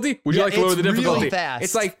the difficulty? Would you like to lower the difficulty? Really fast.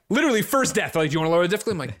 It's like literally first death. Like, do you want to lower the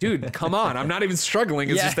difficulty? I'm like, dude, come on. I'm not even struggling.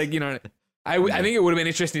 It's just like, you know, I think it would have been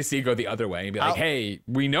interesting to see it go the other way and be like, hey,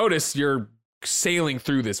 we noticed you're sailing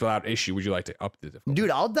through this without issue. Would you like to up the difficulty? Dude,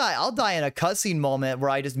 I'll die in a cutscene moment where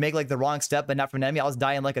I just make like the wrong step, but not from an enemy. I'll just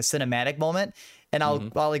die in like a cinematic moment, and I'll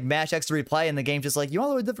like mash X to replay, and the game's just like, you want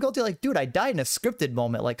to lower the difficulty? Like, dude, I died in a scripted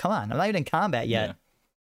moment. Like, come on, I'm not even in combat yet. Yeah.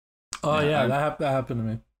 Oh yeah, that happened to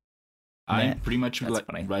me. I'm pretty much That's like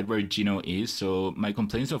funny. right where Gino is. So my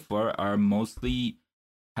complaints so far are mostly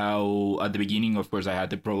how at the beginning, of course, I had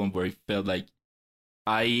the problem where it felt like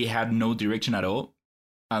I had no direction at all,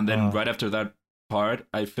 and then right after that part,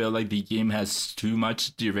 I felt like the game has too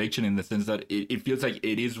much direction in the sense that it feels like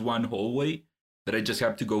it is one hallway that I just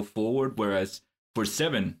have to go forward. Whereas for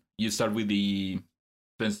 7, you start with the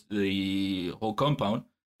whole compound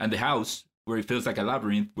and the house, where it feels like a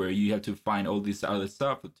labyrinth where you have to find all this other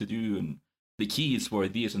stuff to do and the keys for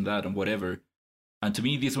this and that and whatever. And to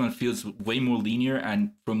me, this one feels way more linear.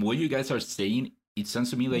 And from what you guys are saying, it sounds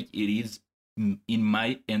to me like it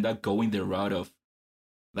might end up going the route of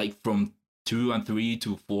like from 2 and 3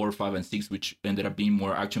 to 4, 5, and 6, which ended up being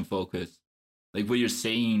more action focused. Like what you're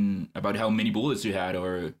saying about how many bullets you had,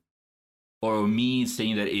 or me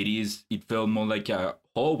saying that it felt more like a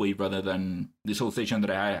hallway rather than this whole section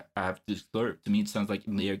that I have to explore. To me, it sounds like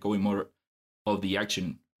they are going more of the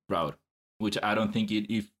action route, which I don't think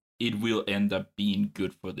it will end up being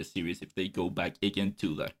good for the series if they go back again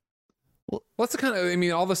to that. Well, what's the kind of, I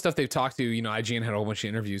mean, all the stuff they've talked to, you know, IGN had a whole bunch of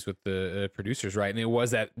interviews with the producers, right? And it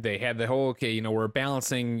was that they had the whole, okay, you know, we're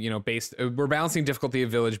balancing difficulty of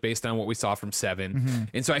Village based on what we saw from 7. Mm-hmm.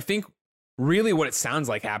 And so I think really what it sounds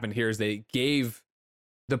like happened here is they gave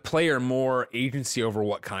the player more agency over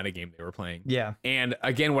what kind of game they were playing. Yeah. And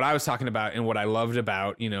again, what I was talking about and what I loved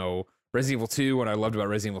about, you know, Resident Evil 2, what I loved about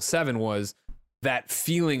Resident Evil 7 was that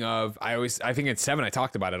feeling of, I think in 7, I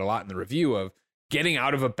talked about it a lot in the review, of getting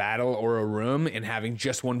out of a battle or a room and having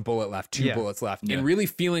just one bullet left, two bullets left, and really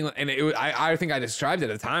feeling, and I think I described it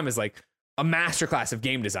at the time as like a masterclass of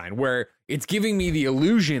game design, where it's giving me the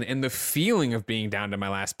illusion and the feeling of being down to my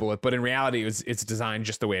last bullet, but in reality, it's designed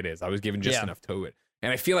just the way it is. I was given just enough to it,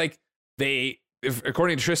 and I feel like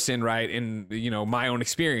according to Tristan, right, in, you know, my own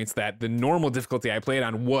experience, that the normal difficulty I played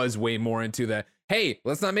on was way more into the, hey,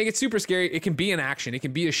 let's not make it super scary. It can be an action, it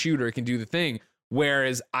can be a shooter, it can do the thing.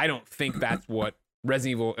 Whereas I don't think that's what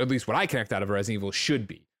Resident Evil, at least what I connect out of Resident Evil, should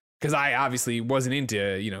be. Because I obviously wasn't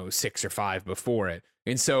into, you know, 6 or 5 before it.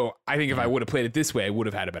 And so I think if I would have played it this way, I would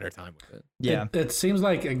have had a better time with it. Yeah. It seems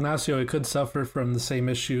like, Ignacio, it could suffer from the same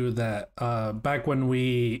issue that back when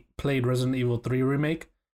we played Resident Evil 3 Remake,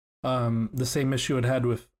 the same issue it had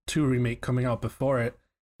with 2 Remake coming out before it.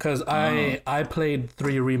 Because I played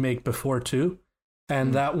 3 Remake before 2.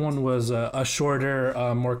 And that one was a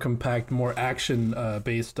shorter, more compact, more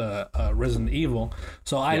action-based Resident Evil.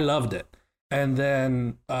 So I loved it. And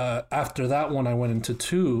then after that one, I went into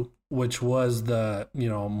 2, which was the, you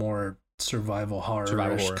know, more survival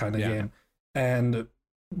horror-ish kind of game. And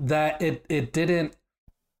that it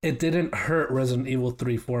didn't hurt Resident Evil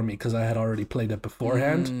 3 for me because I had already played it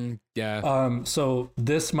beforehand. So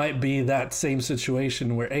this might be that same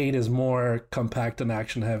situation where 8 is more compact and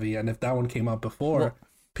action heavy, and if that one came out before,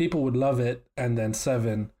 people would love it, and then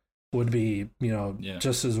 7 would be, you know,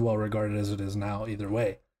 just as well regarded as it is now. Either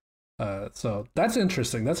way. So that's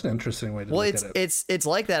interesting. That's an interesting way to look at it. It's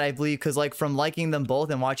like that, I believe, because like from liking them both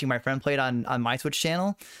and watching my friend play it on my Twitch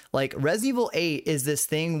channel, like Resident Evil 8 is this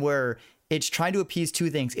thing where it's trying to appease 2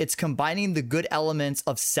 things. It's combining the good elements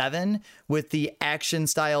of 7 with the action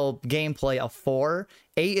style gameplay of 4.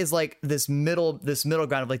 8 is like this middle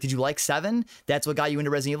ground of like, did you like 7? That's what got you into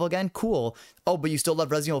Resident Evil again? Cool. Oh, but you still love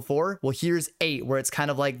Resident Evil 4? Well, here's 8, where it's kind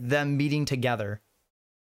of like them meeting together.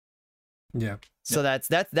 Yeah. So that's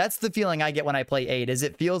the feeling I get when I play 8, is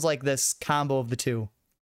it feels like this combo of the 2.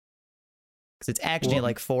 Because it's actiony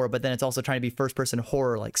like 4, but then it's also trying to be first person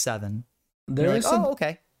horror like 7.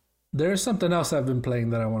 Okay. There's something else I've been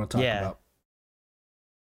playing that I want to talk about.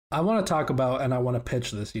 I want to talk about, and I want to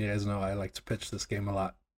pitch this. You guys know I like to pitch this game a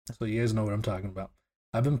lot, so you guys know what I'm talking about.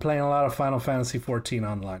 I've been playing a lot of Final Fantasy XIV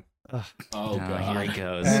online. Oh god, here he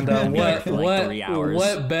goes. And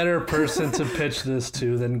what better person to pitch this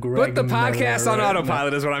to than Greg? Put the podcast on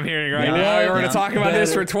autopilot is what I'm hearing right now. We're going to talk about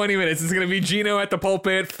this for 20 minutes. It's going to be Gino at the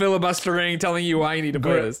pulpit, filibustering, telling you why you need to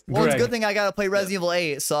play this. Well, it's a good thing I got to play Resident Evil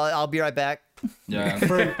 8, so I'll be right back. Yeah.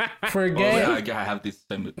 Forget. I have this.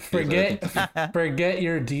 Forget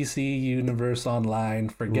your DC Universe Online.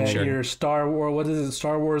 Forget your Star Wars. What is it?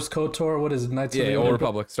 Star Wars KOTOR. What is it? Knights of the Old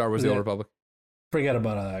Republic. Star Wars: The Old Republic. Forget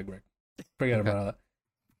about all that, Greg. Forget about all that.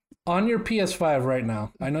 On your PS5 right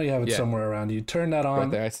now, I know you have it somewhere around you. Turn that on.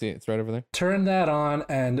 Right there, I see it. It's right over there. Turn that on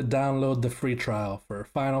and download the free trial for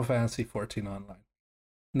Final Fantasy XIV Online.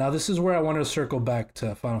 Now, this is where I want to circle back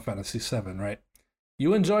to Final Fantasy VII, right?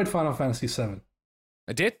 You enjoyed Final Fantasy VII.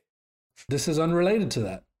 I did. This is unrelated to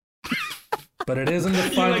that. But it is in the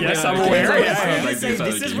Final Yes, I'm aware.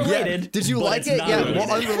 This is related. Yeah. Did you but like it's it? not Yeah, related.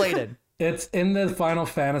 well, unrelated. It's in the Final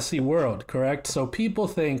Fantasy world, correct? So people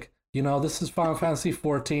think, this is Final Fantasy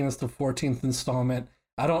XIV, it's the 14th installment.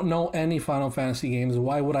 I don't know any Final Fantasy games.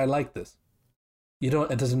 Why would I like this? It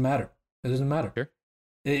doesn't matter. It doesn't matter. Sure.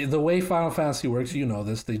 The way Final Fantasy works, you know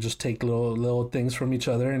this, they just take little things from each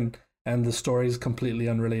other and the story is completely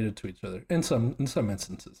unrelated to each other in some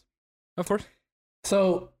instances. Of course.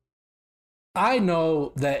 So I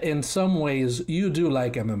know that in some ways you do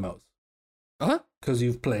like MMOs. Uh-huh. Because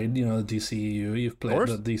you've played, the DCEU, you've played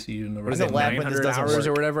the DCU in the What is Doesn't it, lag when this 900 doesn't hours work.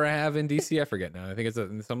 or whatever I have in DC? I forget now. I think it's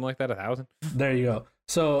something like that, 1,000. There you go.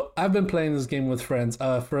 So I've been playing this game with friends.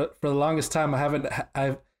 For the longest time,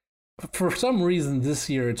 for some reason this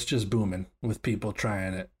year it's just booming with people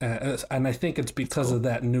trying it, and I think it's because of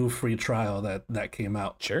that new free trial that came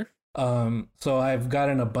out. Sure. So I've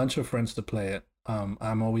gotten a bunch of friends to play it.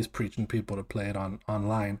 I'm always preaching people to play it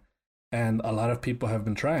online, and a lot of people have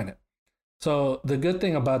been trying it. So the good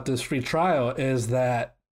thing about this free trial is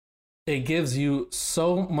that it gives you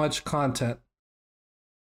so much content.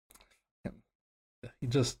 You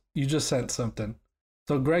just sent something.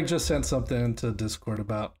 So Greg just sent something into Discord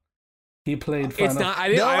about he played Final. It's not.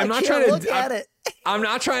 I'm not trying to look at it. I'm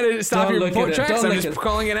not trying to stop Don't your look at point it. tracks. Don't I'm look just at it.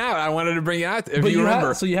 calling it out. I wanted to bring it out. If But you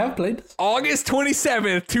remember, so you have played this? August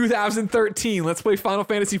 27th, 2013. Let's play Final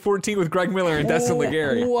Fantasy 14 with Greg Miller and Destin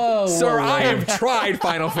Legary. Whoa, Sir, whoa, I whoa. have tried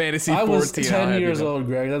Final Fantasy 14. I was 10 I'll have years you know. old,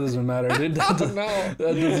 Greg. That doesn't matter. Dude.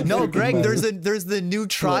 No. No, Greg, there's the new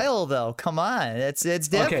trial though. Come on, it's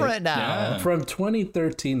different now. Yeah. From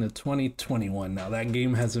 2013 to 2021 now, that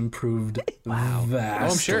game has improved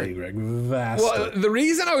vastly, sure. Greg. Vastly. Well, the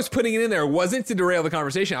reason I was putting it in there wasn't to derail the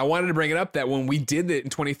conversation. I wanted to bring it up that when we did it in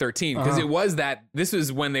 2013, because it was this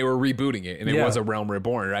was when they were rebooting it, and it was a Realm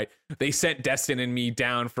Reborn, right? They sent Destin and me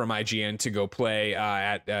down from IGN to go play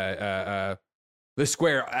at the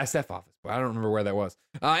Square SF office. I don't remember where that was.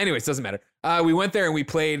 Anyways, doesn't matter. We went there and we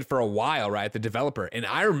played for a while, right? The developer, and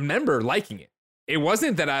I remember liking it. It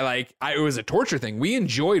wasn't that it was a torture thing. We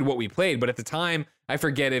enjoyed what we played, but at the time, I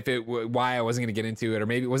forget if why I wasn't going to get into it, or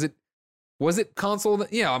maybe was it console?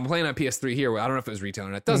 Yeah, I'm playing on PS3 here. I don't know if it was retail or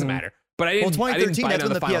not. Doesn't matter. But I didn't. Well, I didn't 2013, bite that's on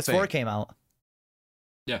when the final PS4 thing. came out.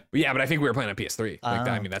 Yeah, but I think we were playing on PS3.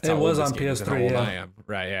 I mean, that's It how was old on this game is and how PS3, old yeah. I am.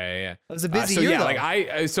 Right? Yeah. It was a busy so year yeah,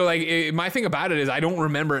 though. my thing about it is I don't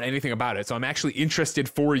remember anything about it. So I'm actually interested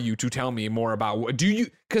for you to tell me more about what do you?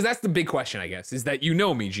 Because that's the big question, I guess, is that you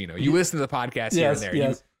know me, Gino. You listen to the podcast here and there.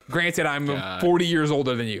 Yes. Granted, I'm 40 years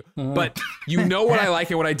older than you, but you know what I like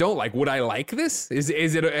and what I don't like. Would I like this? Is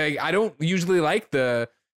it? I don't usually like the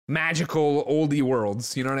magical oldie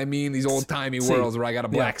worlds. You know what I mean? These old timey worlds where I got a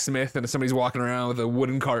blacksmith and somebody's walking around with a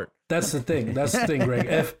wooden cart. That's the thing. That's the thing, Greg.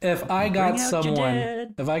 If I got Bring out your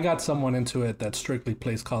dead. if I got someone into it that strictly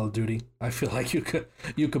plays Call of Duty, I feel like you could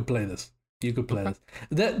play this. You could play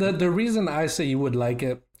this. The reason I say you would like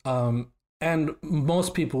it, and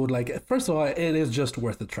most people would like it. First of all, it is just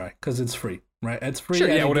worth a try because it's free, right? It's free. Sure,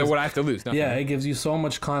 and yeah. it What gives- I have to lose? Nothing. Yeah, it gives you so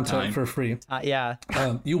much content Time. for free. Yeah.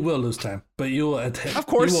 You will lose time, but you will. Of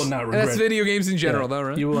course. you will not regret. That's it. video games in general, Yeah, though,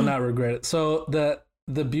 right? You will not regret it. So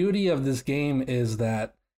the beauty of this game is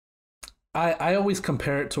that I always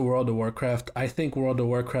compare it to World of Warcraft. I think World of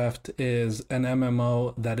Warcraft is an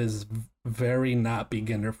MMO that is very not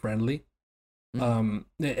beginner friendly.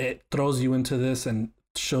 It throws you into this and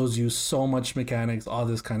shows you so much mechanics, all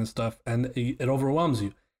this kind of stuff, and it overwhelms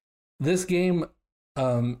you. This game,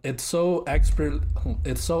 it's so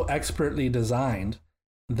expertly designed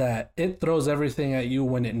that it throws everything at you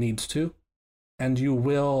when it needs to, and you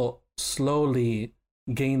will slowly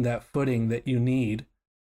gain that footing that you need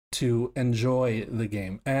to enjoy the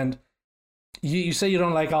game. And you say you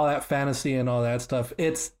don't like all that fantasy and all that stuff.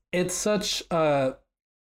 It's such a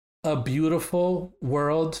beautiful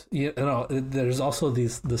world. You know, there's also the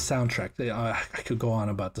soundtrack. I could go on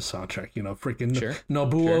about the soundtrack. You know, freaking Sure.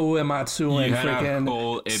 Nobuo Uematsu You and had a freaking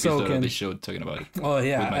whole episode Soken. of the show talking about it Oh with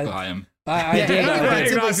yeah, Michael Hyam. I Yeah, did. Andy I Ryan did.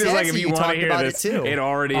 too. It feels like if Sassy, you you want to talked hear about this, it too. it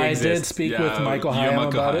already I exists. did speak Yeah, with Michael you're Hyam Michael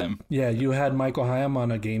about Hyam. it. Yeah, you had Michael Hyam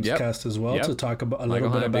on a Gamescast as well Yep. to talk about a Michael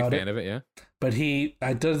little bit Hyam, big about fan it. of it, yeah. But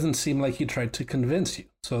it doesn't seem like he tried to convince you.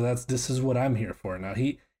 So this is what I'm here for now.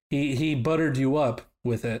 He buttered you up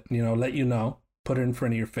with it, let you know, put it in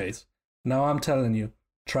front of your face. Now I'm telling you,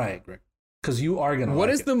 try it, Greg. because you are gonna. What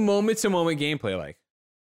like is it. the moment-to-moment gameplay like?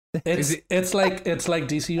 It's like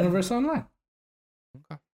DC Universe Online.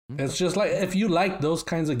 Okay. It's just like, if you like those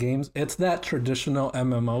kinds of games, it's that traditional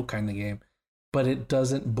MMO kind of game, but it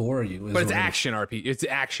doesn't bore you. But it's action RPG. It's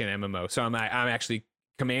action MMO. So I'm actually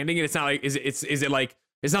commanding it. It's not like is it like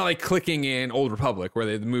it's not like clicking in Old Republic where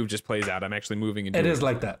the move just plays out. I'm actually moving and It is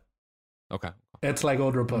like that. Okay. It's like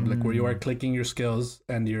Old Republic where you are clicking your skills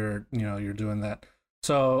and you're doing that.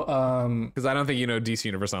 So, because I don't think you know DC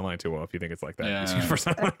Universe Online too well if you think it's like that. Yeah. DC Universe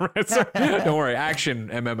Online, right? So, don't worry, action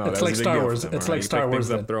MMO. It's like Star Wars. It's like Star Wars.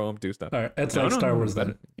 Up, throw them, do stuff. All right, it's like Star Wars.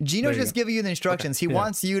 Then Gino's just giving you the instructions. He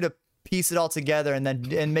wants you to piece it all together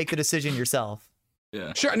and make the decision yourself.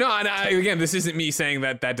 Yeah. Sure. No, and again, this isn't me saying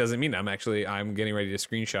that doesn't mean I'm getting ready to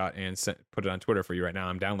screenshot and put it on Twitter for you right now.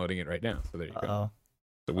 I'm downloading it right now. So there you go.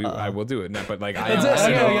 So I will do it. No, but like, all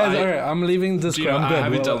right, I'm leaving this. I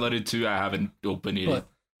haven't downloaded too. I haven't opened it in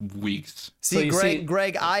weeks. See,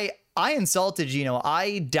 Greg, I insulted Gino.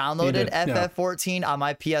 I downloaded FF14 on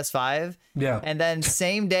my PS5. Yeah. And then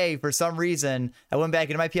same day, for some reason, I went back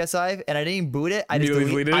into my PS5 and I didn't boot it. I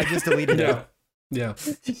just deleted it. Yeah,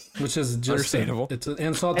 which is just understandable. It's an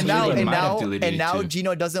insult to me. And now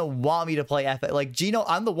Gino doesn't want me to play FF. Like, Gino,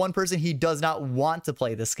 I'm the one person he does not want to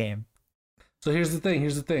play this game. So here's the thing.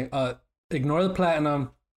 Ignore the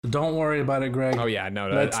platinum. Don't worry about it, Greg. Oh yeah, no,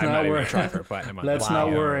 let's I'm not not worry. even trying for a platinum. Let's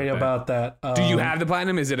not worry about that. Do you have the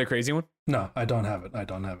platinum? Is it a crazy one? No, I don't have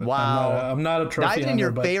it. Wow. I'm not a trophy hunter. Not even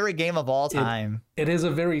your favorite game of all time. It is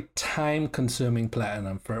a very time-consuming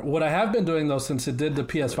platinum. For what I have been doing though, since it did the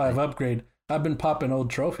PS5 upgrade, I've been popping old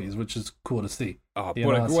trophies, which is cool to see. Oh,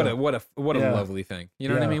 what a lovely thing. You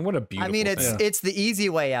know what I mean? What a beautiful. I mean, it's the easy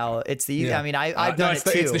way out. It's the easy. I mean, I've done it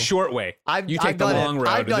too. It's the short way. You take the long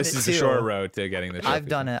road. This is the short road to getting the trophy.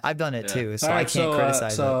 I've done it too. So I can't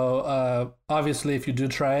criticize it. So obviously, if you do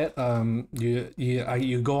try it,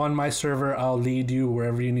 you go on my server. I'll lead you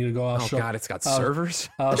wherever you need to go. God, it's got servers.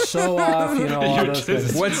 I'll show off. All those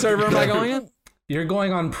things. What server am I going in? You're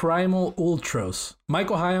going on Primal Ultros.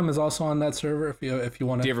 Michael Hyam is also on that server. If you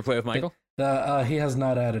want to. Do you ever play with Michael? He has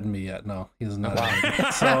not added me yet. No, he has not added me.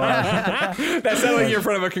 So, that sounds like you're in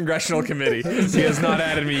front of a congressional committee. He has not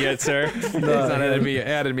added me yet, sir. He has not added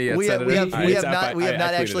me yet. We have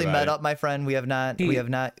not actually met up, my friend. We have not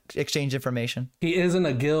exchanged information. He is in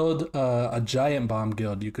a guild, a giant bomb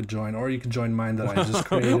guild you could join, or you could join mine that I just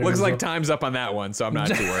created. Looks like time's up on that one, so I'm not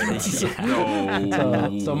too worried about it.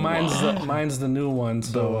 No. So mine's the new one.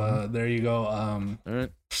 So there you go. All right.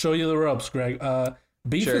 Show you the ropes, Greg.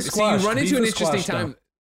 Beef is squash. So you run into an interesting time.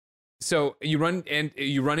 So you run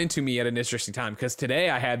into me at an interesting time because today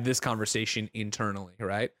I had this conversation internally,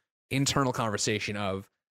 right? Internal conversation of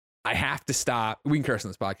I have to stop. We can curse on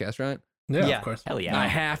this podcast, right? Yeah, of course. Hell yeah. I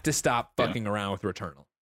have to stop fucking around with Returnal.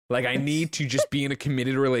 Like I need to just be in a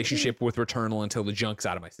committed relationship with Returnal until the junk's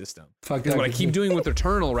out of my system. Because what I keep doing with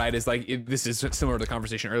Returnal, right, is like this is similar to the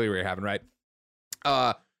conversation earlier we were having, right?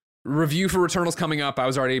 Review for Returnal's coming up. I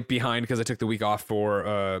was already behind because I took the week off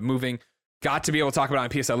for moving. Got to be able to talk about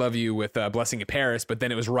it on PS I Love You with Blessing in Paris, but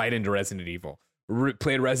then it was right into Resident Evil.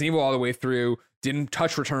 Played Resident Evil all the way through. Didn't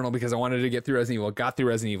touch Returnal because I wanted to get through Resident Evil. Got through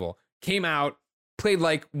Resident Evil. Came out. Played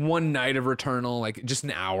like one night of Returnal, like just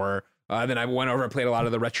an hour. Then I went over and played a lot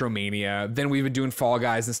of the Retromania. Then we've been doing Fall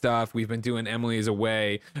Guys and stuff. We've been doing Emily is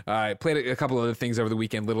Away. Played a couple other things over the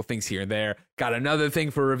weekend, little things here and there. Got another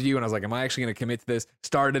thing for review, and I was like, am I actually going to commit to this?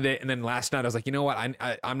 Started it, and then last night I was like, you know what?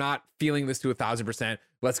 I'm not feeling this to 1,000%.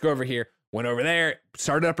 Let's go over here. Went over there,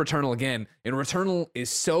 started up Returnal again, and Returnal is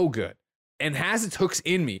so good and has its hooks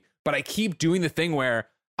in me, but I keep doing the thing where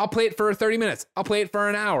I'll play it for 30 minutes. I'll play it for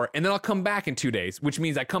an hour, and then I'll come back in 2 days, which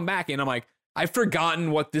means I come back and I'm like, I've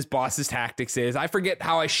forgotten what this boss's tactics is. I forget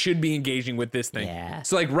how I should be engaging with this thing. Yeah.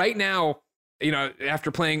 So like right now,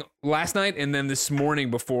 after playing last night and then this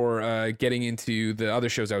morning before getting into the other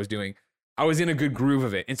shows I was doing, I was in a good groove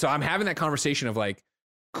of it. And so I'm having that conversation of like,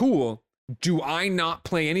 cool, do I not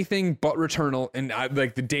play anything but Returnal? And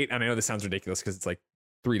like the date, and I know this sounds ridiculous because it's like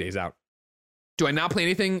 3 days out. Do I not play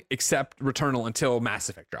anything except Returnal until Mass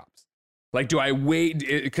Effect drops? Like, do I wait?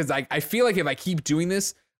 Because I feel like if I keep doing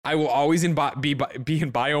this, I will always be in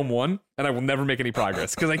Biome 1 and I will never make any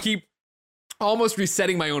progress because I keep almost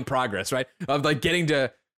resetting my own progress, right? Of like getting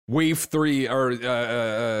to wave 3 or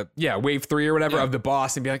wave 3 or whatever of the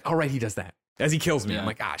boss and be like, all right, he does that as he kills me. I'm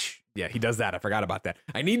like, gosh, yeah, he does that. I forgot about that.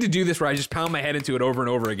 I need to do this where I just pound my head into it over and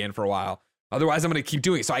over again for a while. Otherwise, I'm going to keep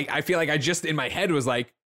doing it. So I feel like I just in my head was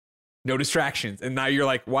like, no distractions. And now you're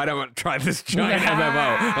like, why don't I try this giant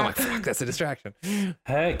MMO? I'm like, fuck, that's a distraction.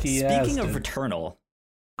 Heck yeah. Speaking of Returnal,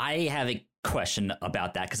 I have question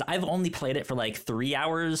about that, because I've only played it for like 3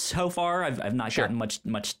 hours so far. I've not gotten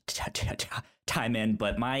much time in,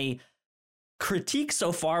 but my critique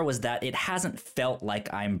so far was that it hasn't felt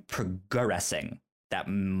like I'm progressing that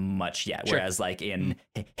much yet. Whereas like in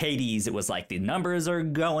Hades, it was like the numbers are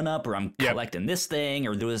going up, or I'm collecting this thing,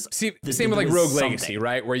 or there was same with like Rogue Legacy,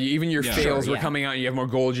 right? Where even your fails were coming out, and you have more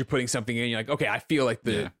gold, you're putting something in, you're like, okay, I feel like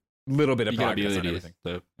the little bit of progress on everything.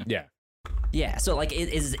 So, yeah. So like,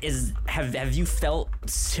 have you felt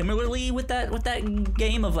similarly with that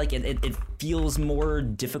game of like it feels more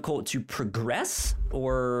difficult to progress,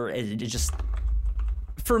 or it just?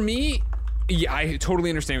 For me, yeah, I totally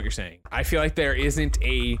understand what you're saying. I feel like there isn't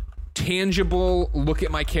a tangible look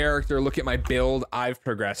at my character, look at my build, I've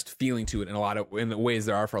progressed feeling to it in the ways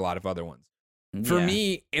there are for a lot of other ones. For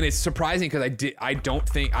me, and it's surprising because I don't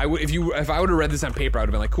think I would, if I would have read this on paper, I would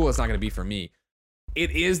have been like, cool, it's not going to be for me.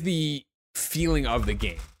 It is the feeling of the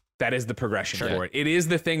game that is the progression for it. It is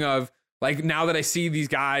the thing of like, now that I see these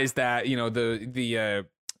guys that, you know, the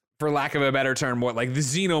for lack of a better term, like the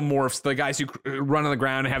xenomorphs, the guys who run on the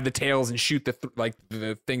ground and have the tails and shoot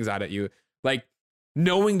the things out at you, like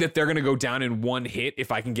knowing that they're going to go down in one hit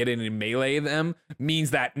if I can get in and melee them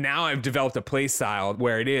means that now I've developed a play style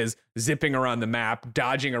where it is zipping around the map,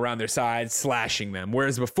 dodging around their sides, slashing them.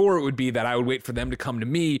 Whereas before it would be that I would wait for them to come to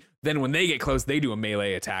me. Then when they get close, they do a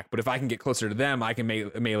melee attack. But if I can get closer to them, I can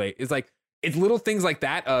melee. It's like, it's little things like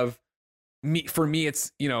that of me. For me,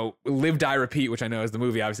 it's, you know, live, die, repeat, which I know is the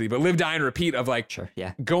movie, obviously, but live, die, and repeat of like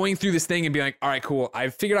going through this thing and being like, all right, cool.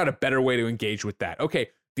 I've figured out a better way to engage with that. Okay.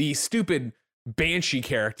 The stupid Banshee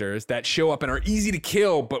characters that show up and are easy to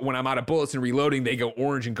kill, but when I'm out of bullets and reloading, they go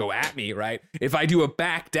orange and go at me, right? If I do a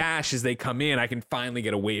back dash as they come in, I can finally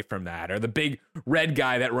get away from that. Or the big red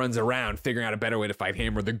guy that runs around figuring out a better way to fight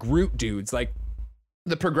him, or the Groot dudes. Like,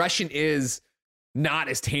 the progression is not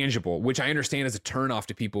as tangible, which I understand is a turnoff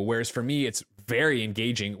to people, whereas for me, it's very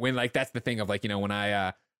engaging. When, like, that's the thing of, like, you know, when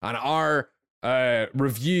I on our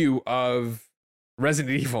review of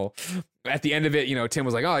Resident Evil, at the end of it, you know, Tim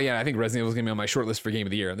was like, oh yeah, I think Resident Evil is gonna be on my short list for game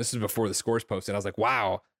of the year. And this is before the scores posted. I was like,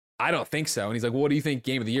 wow, I don't think so. And he's like, well, what do you think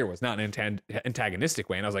game of the year was? Not in an antagonistic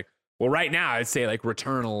way. And I was like, well, right now I'd say like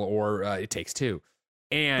Returnal or It Takes Two.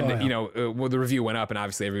 And, you know, well, the review went up and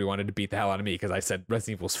obviously everyone wanted to beat the hell out of me because I said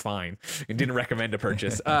Resident Evil's fine and didn't recommend a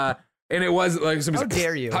purchase. And it was like, how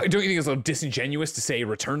dare you? Don't you think it's a little disingenuous to say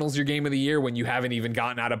Returnal's your game of the year when you haven't even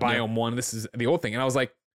gotten out of Biome 1? This is the old thing. And I was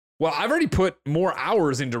like, well, I've already put more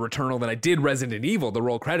hours into Returnal than I did Resident Evil, the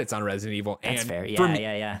roll credits on Resident Evil. That's and fair.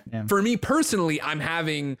 Yeah. For me personally, I'm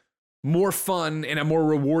having more fun and a more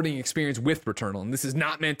rewarding experience with Returnal. And this is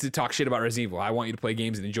not meant to talk shit about Resident Evil. I want you to play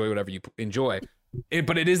games and enjoy whatever you enjoy.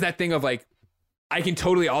 But it is that thing of like, I can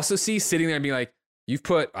totally also see sitting there and be like, you've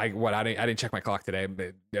put, I didn't check my clock today,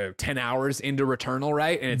 but 10 hours into Returnal,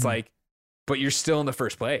 right? And it's like, but you're still in the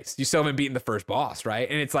first place. You still haven't beaten the first boss, right?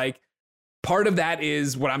 And it's like, part of that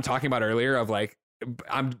is what I'm talking about earlier of like,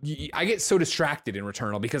 I get so distracted in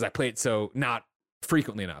Returnal because I play it so not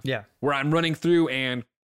frequently enough. Yeah. Where I'm running through and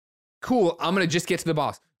cool, I'm going to just get to the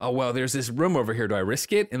boss. Oh, well, there's this room over here. Do I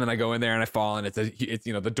risk it? And then I go in there and I fall and it's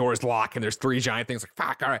you know, the door's locked and there's 3 giant things like,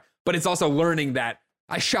 fuck, all right. But it's also learning that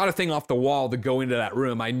I shot a thing off the wall to go into that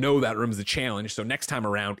room. I know that room's a challenge. So next time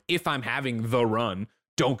around, if I'm having the run,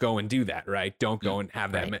 don't go and do that, right? Don't go and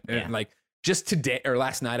have that. And like just today or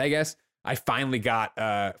last night, I guess, I finally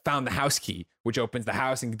found the house key, which opens the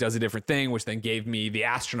house and does a different thing, which then gave me the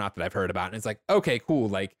astronaut that I've heard about. And it's like, okay, cool.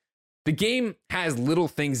 Like the game has little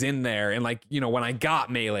things in there. And like, you know, when I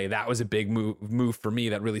got Melee, that was a big move for me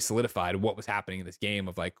that really solidified what was happening in this game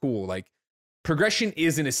of like, cool, like progression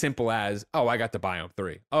isn't as simple as, oh, I got to Biome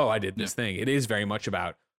 3. Oh, I did this thing. It is very much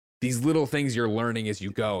about these little things you're learning as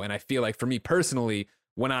you go. And I feel like for me personally,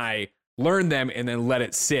 when I learn them and then let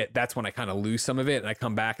it sit, that's when I kind of lose some of it and I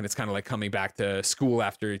come back and it's kind of like coming back to school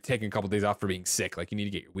after taking a couple of days off for being sick. Like you need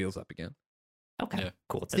to get your wheels up again. Okay,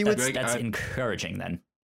 cool. See, that's encouraging then.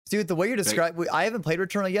 Dude, the way you're describing, I haven't played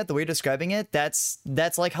Returnal yet. The way you're describing it, that's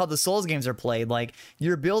like how the Souls games are played. Like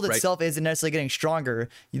your build itself isn't necessarily getting stronger.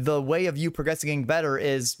 The way of you progressing, getting better,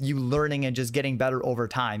 is you learning and just getting better over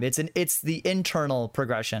time. It's the internal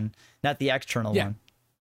progression, not the external one.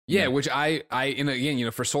 Yeah, which and again, you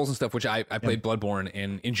know, for Souls and stuff, which I played Bloodborne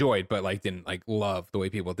and enjoyed, but like didn't like love the way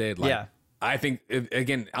people did. Like, I think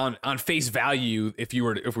again on face value, if we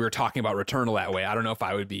were talking about Returnal that way, I don't know if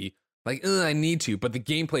I would be like, I need to, but the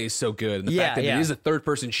gameplay is so good, and the fact that it is a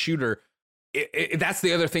third-person shooter, that's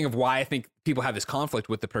the other thing of why I think people have this conflict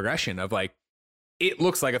with the progression of like, it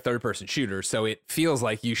looks like a third-person shooter, so it feels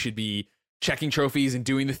like you should be checking trophies and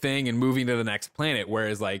doing the thing and moving to the next planet,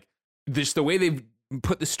 whereas like just the way they've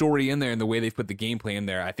put the story in there and the way they've put the gameplay in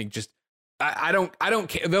there, I think just I don't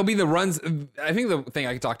care. There'll be the runs. I think the thing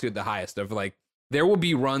I can talk to the highest of, like, there will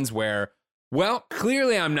be runs where, well,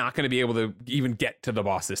 clearly I'm not going to be able to even get to the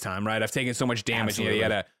boss this time, right? I've taken so much damage,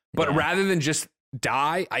 yada. But rather than just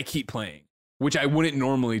die, I keep playing, which I wouldn't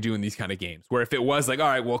normally do in these kind of games. Where if it was like, all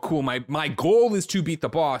right, well, cool, my goal is to beat the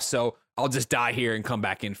boss, so I'll just die here and come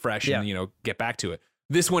back in fresh and, you know, get back to it.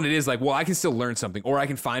 This one, it is like, well, I can still learn something, or I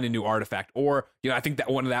can find a new artifact, or, you know, I think that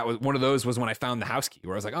one of those was when I found the house key,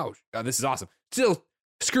 where I was like, oh, God, this is awesome. Still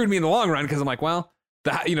screwed me in the long run because I'm like, well,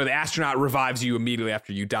 the astronaut revives you immediately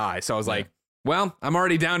after you die. So I was like, well, I'm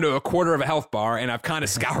already down to a quarter of a health bar, and I've kind of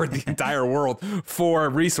scoured the entire world for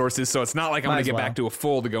resources. So it's not like I'm going to get back to a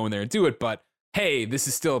full to go in there and do it. But hey, this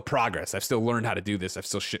is still progress. I've still learned how to do this. I've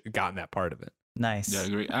still gotten that part of it. Nice. Yeah, I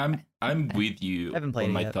agree. I'm with you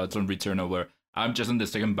on my thoughts on Returnal, where I'm just in the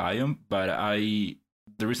second biome, but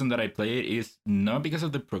the reason that I play it is not because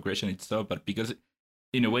of the progression itself, but because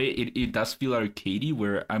in a way it does feel arcadey,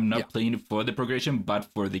 where I'm not playing for the progression, but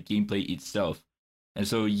for the gameplay itself. And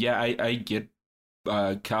so, yeah, I get,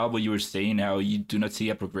 Kyle, what you were saying, how you do not see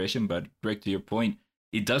a progression, but Greg, to your point,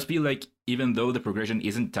 it does feel like even though the progression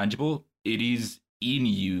isn't tangible, it is in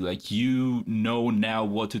you. Like, you know now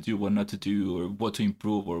what to do, what not to do, or what to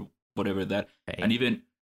improve, or whatever that. Hey. And even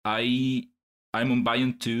I'm on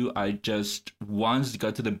Biome 2, I just once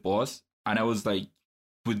got to the boss, and I was like,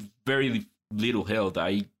 with very little health,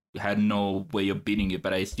 I had no way of beating it,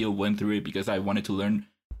 but I still went through it because I wanted to learn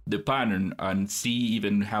the pattern and see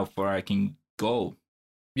even how far I can go.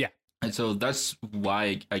 Yeah. And so that's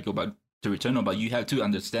why I go back to Returnal, but you have to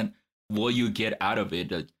understand what you get out of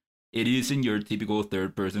it. Like, it isn't your typical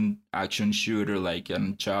third-person action shooter like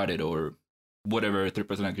Uncharted or whatever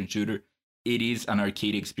third-person action shooter. It is an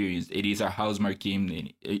arcade experience. It is a Housemarque game.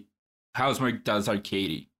 Housemarque does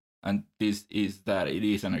arcade, and this is that. It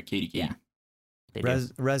is an arcade game. Yeah.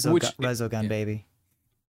 Resogun, baby.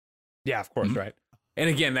 Yeah, of course, right. And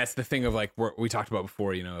again, that's the thing of, like, we talked about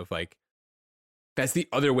before, you know, of like, that's the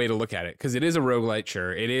other way to look at it, because it is a roguelite,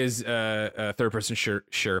 sure. It is a third-person,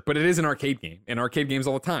 sure, but it is an arcade game. And arcade games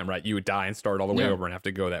all the time, right? You would die and start all the way over and have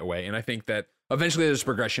to go that way. And I think that eventually there's a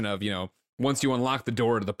progression of, you know, once you unlock the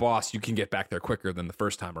door to the boss, you can get back there quicker than the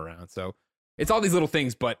first time around. So it's all these little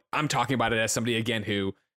things, but I'm talking about it as somebody, again,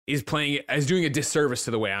 who is playing it as doing a disservice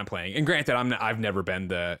to the way I'm playing. And granted, I've never been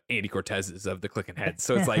the Andy Cortez's of the clicking heads.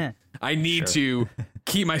 So it's like, I need to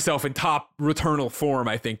keep myself in top Returnal form,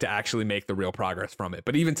 I think, to actually make the real progress from it.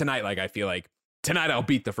 But even tonight, like, I feel like tonight I'll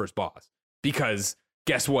beat the first boss, because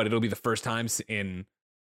guess what? It'll be the first time in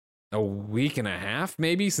a week and a half,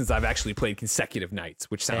 maybe, since I've actually played consecutive nights,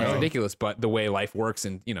 which sounds ridiculous, but the way life works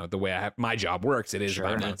and, you know, the way my job works, it is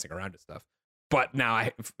about bouncing around and stuff. But now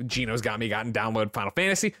Gino's gotten download Final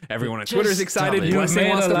Fantasy. Everyone on Twitter is excited. Blessing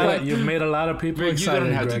wants to play. You've made a lot of people excited. You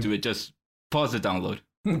don't have Greg. to do it. Just pause the download.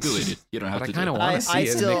 Do it. You don't have to do it. I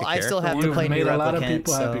still have to play New Replicant. A lot of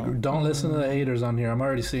people happy. Don't listen to the haters on here. I'm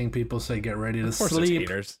already seeing people say get ready to sleep.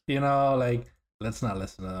 You know, like, let's not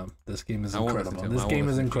listen to them. This game is incredible. This game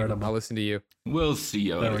is incredible. I'll listen to you. We'll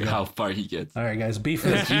see how far he gets. All right, guys. Beef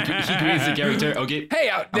is he creates the character. Okay.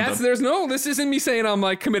 Hey, this isn't me saying I'm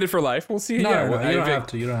like committed for life. We'll see. No, you don't have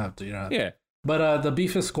to. You don't have to. Yeah. But the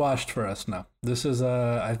beef is squashed for us now. This is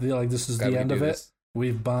I feel like this is the end of it.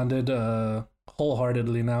 We've bonded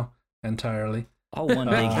wholeheartedly now, entirely. All one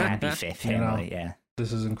big happy fifth family. Yeah.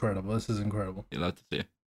 This is incredible. You'll have to see.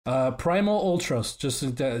 Primal Ultros. Just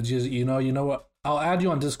you know what? I'll add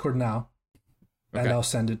you on Discord now, and I'll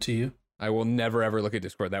send it to you. I will never ever look at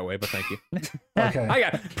Discord that way, but thank you. Okay. I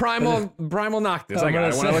got Primal Noctis. I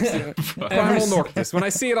got it. Primal Noctis. When I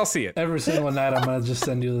see it, I'll see it. Every single night, I'm gonna just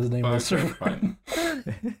send you the name of the server.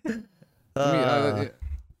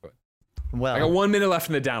 Well, I got 1 minute left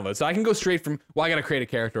in the download, so I can go straight from. Well, I gotta create a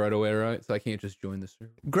character right away, right? So I can't just join the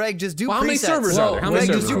server. Greg, just do presets. How many servers are there? How many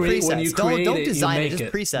servers? Just do presets. Don't design it.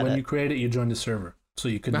 Just preset it. When you create it, you join the server. So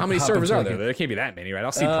you can. How many servers are there? There can't be that many, right?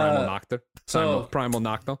 I'll see Primal Noctis. Primal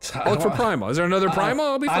Noctis. I'll look for Primal. Is there another Primal?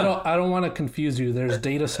 I'll be fine. I don't want to confuse you. There's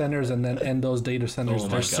data centers, and then in those data centers,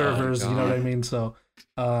 there's servers. You know what I mean? So.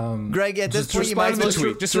 Greg, at this point, you might as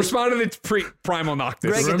well just respond to the Primal Noctis.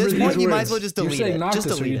 Greg, at this point, you might as well just delete it. You're saying Noctis,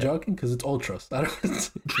 just delete are you joking? Because it's Ultros.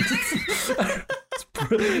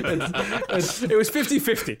 It was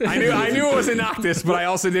 50-50. I knew it was a Noctis, but I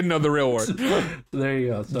also didn't know the real word. There you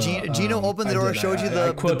go. So, Gino opened the door, showed you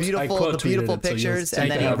the beautiful pictures,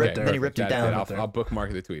 and then he ripped it down. I'll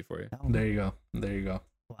bookmark the tweet for you. There you go.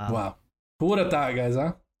 Wow. Who would have thought, guys?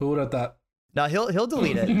 Huh? Who would have thought? No, he'll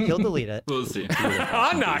delete it. He'll delete it. We'll see.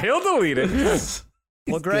 He'll delete it.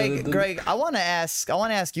 Well, Greg, I want to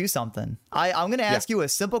ask you something. I'm going to ask you a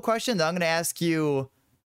simple question. Then I'm going to ask you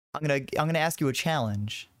a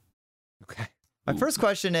challenge. Okay. My first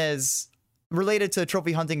question is related to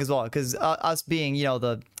trophy hunting as well, because us being,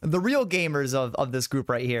 the real gamers of this group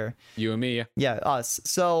right here. You and me. Yeah, us.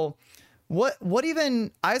 So what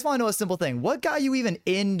even, I just want to know a simple thing. What got you even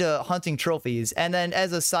into hunting trophies? And then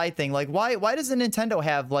as a side thing, like why does the Nintendo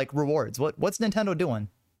have like rewards? What's Nintendo doing?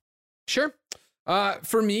 Sure.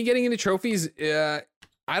 For me, getting into trophies,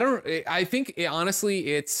 I think honestly,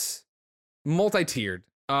 it's multi-tiered.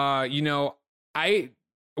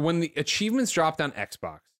 When the achievements dropped on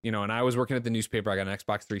Xbox, and I was working at the newspaper, I got an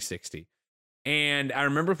Xbox 360, and I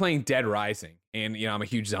remember playing Dead Rising, and I'm a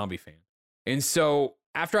huge zombie fan, and so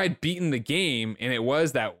after I'd beaten the game, and it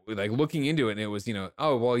was that, like, looking into it, and it was,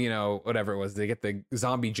 whatever it was, they get the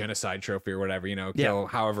zombie genocide trophy or whatever, kill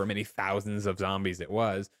however many thousands of zombies it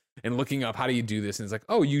was, and looking up how do you do this, and it's like,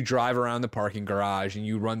 oh, you drive around the parking garage and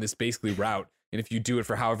you run this basically route, and if you do it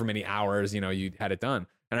for however many hours, you had it done.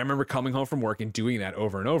 And I remember coming home from work and doing that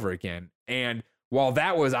over and over again. And while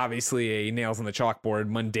that was obviously a nails on the chalkboard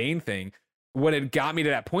mundane thing, what had got me to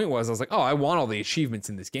that point was I was like, oh, I want all the achievements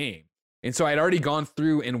in this game. And so I'd already gone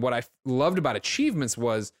through, and what I loved about achievements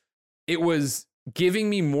was it was giving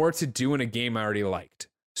me more to do in a game I already liked.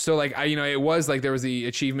 So like, it was like there was the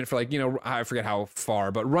achievement for like, I forget how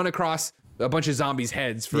far, but run across a bunch of zombies'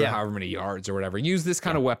 heads for however many yards or whatever. Use this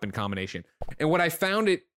kind of weapon combination. And what I found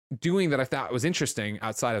it doing that I thought was interesting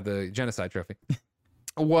outside of the genocide trophy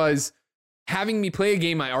was having me play a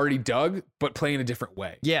game I already dug, but play in a different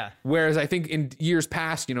way. Yeah. Whereas I think in years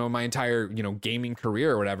past, my entire, gaming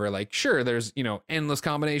career or whatever, like, sure, there's, endless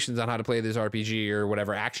combinations on how to play this RPG or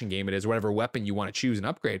whatever action game it is, whatever weapon you want to choose and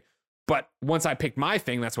upgrade. But once I picked my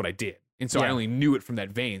thing, that's what I did. And so I only knew it from that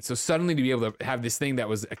vein. So suddenly to be able to have this thing that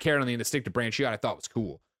was a carrot on the end of the stick to branch out, I thought was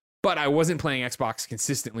cool. But I wasn't playing Xbox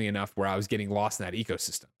consistently enough where I was getting lost in that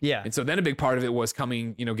ecosystem. Yeah. And so then a big part of it was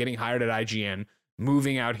coming, getting hired at IGN,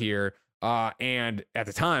 moving out here. And at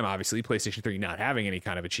the time, obviously, PlayStation 3 not having any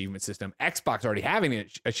kind of achievement system, Xbox already having an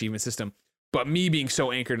achievement system, but me being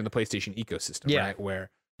so anchored in the PlayStation ecosystem, right?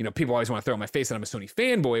 Where, people always want to throw in my face that I'm a Sony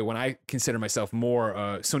fanboy when I consider myself more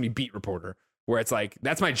a Sony beat reporter, where it's like,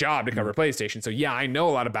 that's my job to cover PlayStation. So yeah, I know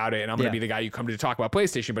a lot about it, and I'm going to be the guy you come to talk about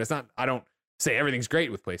PlayStation, but it's not, I don't say everything's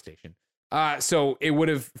great with PlayStation. So it would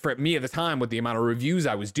have, for me at the time, with the amount of reviews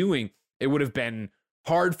I was doing, it would have been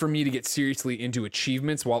hard for me to get seriously into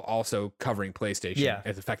achievements while also covering PlayStation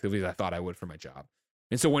as effectively as I thought I would for my job.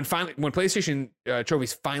 And so when PlayStation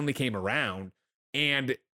trophies finally came around,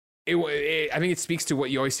 and I think it speaks to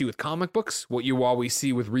what you always see with comic books, what you always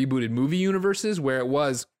see with rebooted movie universes, where it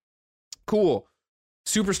was cool,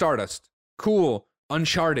 Super Stardust, cool,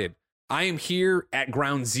 Uncharted, I am here at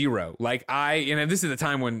ground zero. Like this is the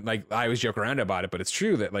time when like I always joke around about it, but it's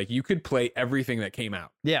true that like you could play everything that came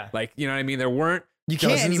out. Yeah. Like, you know what I mean? There weren't you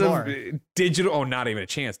can't anymore. Digital. Oh, not even a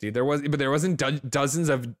chance, dude. There wasn't dozens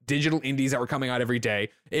of digital indies that were coming out every day.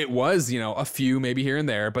 It was, a few maybe here and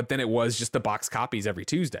there, but then it was just the box copies every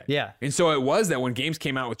Tuesday. Yeah. And so it was that when games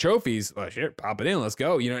came out with trophies, oh shit, pop it in, let's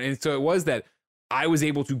go. And so it was that I was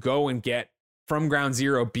able to go and get from ground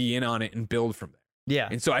zero, be in on it and build from there. Yeah.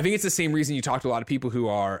 And so I think it's the same reason you talk to a lot of people who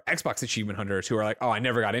are Xbox achievement hunters who are like, oh, I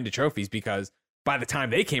never got into trophies because by the time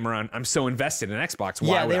they came around, I'm so invested in Xbox.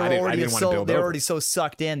 I didn't want to build. They're already so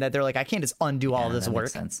sucked in that they're like, I can't just undo all this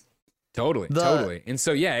work. Totally. And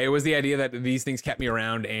so, yeah, it was the idea that these things kept me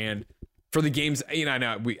around. And for the games, I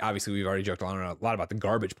know we've already joked a lot about the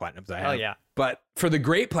garbage platinums I have. Oh, yeah. But for the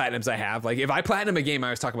great platinums I have, like if I platinum a game, I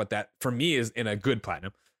always talk about that for me is in a good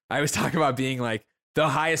platinum. I always talk about being like the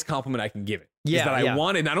highest compliment I can give it. Yeah, is that I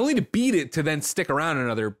wanted not only to beat it, to then stick around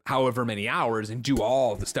another however many hours and do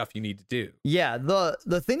all the stuff you need to do. Yeah,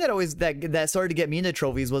 the thing that always that started to get me into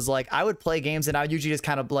trophies was like I would play games and I would usually just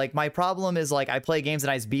kind of like my problem is like I play games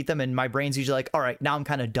and I just beat them and my brain's usually like, all right, now I'm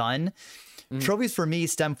kind of done. Trophies for me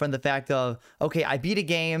stem from the fact of, okay, I beat a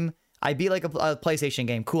game. I beat like a PlayStation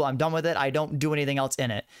game. Cool, I'm done with it. I don't do anything else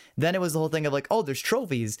in it. Then it was the whole thing of like, oh, there's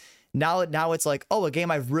trophies. Now it's like, oh, a game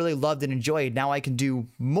I've really loved and enjoyed. Now I can do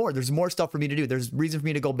more. There's more stuff for me to do. There's reason for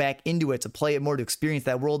me to go back into it, to play it more, to experience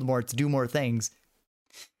that world more, to do more things.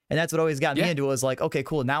 And that's what always got me into it, was like, okay,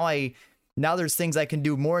 cool. Now there's things I can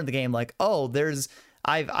do more in the game. Like, oh,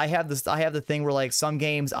 I have the thing where like some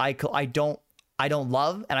games I don't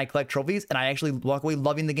love and I collect trophies and I actually walk away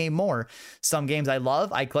loving the game more. Some games I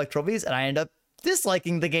love, I collect trophies and I end up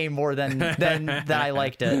disliking the game more than I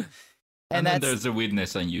liked it. And then there's a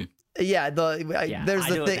witness on you. Yeah, there's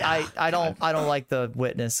the thing. I don't like the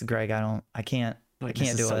witness, Greg. I can't do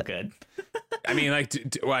it. Good. I mean, like,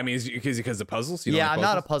 is it because of puzzles? You don't Yeah, like I'm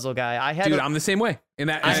not a puzzles? puzzle guy. I had Dude, to, I'm the same way. And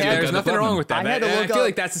that I had there's to nothing look wrong up- with that. I had to I look feel up-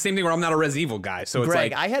 like that's the same thing where I'm not a Res Evil guy. So it's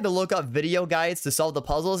Greg, like, I had to look up video guides to solve the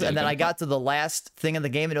puzzles, and then I got to the last thing in the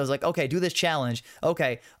game, and it was like, okay, do this challenge.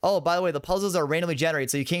 Okay. Oh, by the way, the puzzles are randomly generated,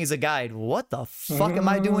 so you can't use a guide. What the fuck am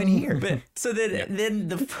I doing here? But so then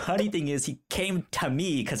the funny thing is he came to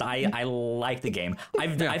me because I like the game.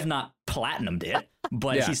 I've not platinumed it,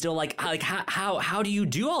 but Yeah. he's still like how do you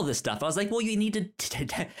do all this stuff? I was like, well, you need to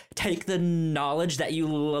take the knowledge that you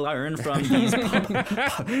learn from these.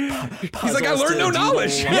 he's like, I learned no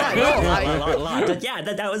knowledge. Yeah, no, yeah,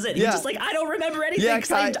 that was it. He Yeah. was just like, I don't remember anything. Yeah,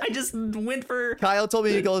 'cause I just went for. Kyle told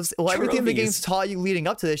me, he goes, well, everything the Trophies. game's taught you leading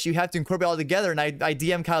up to this, you have to incorporate all together. And I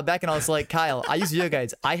DM'd Kyle back, and I was like, Kyle, I use video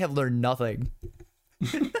guides. I have learned nothing.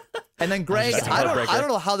 And then Greg, That's a I heartbreaker. don't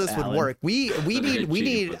know how this would Alan. work. We cheating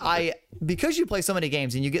need for because you play so many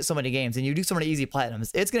games and you get so many games and you do so many easy platinums,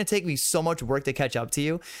 it's gonna take me so much work to catch up to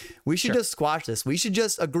you. We should just squash this. We should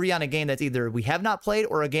just agree on a game that's either we have not played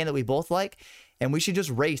or a game that we both like, and we should just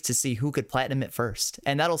race to see who could platinum it first,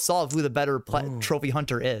 and that'll solve who the better trophy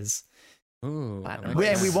hunter is. Ooh, I like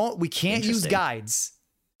Platinum. that. We can't use Interesting. guides.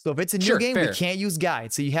 So if it's a new Sure, game, we fair. can't use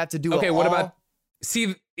guides. So you have to do Okay, it what all- about?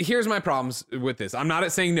 See, here's my problems with this. I'm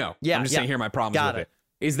not saying no. Yeah, I'm just yeah. saying here are my problems Got with it.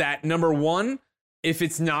 it. Is that number one? If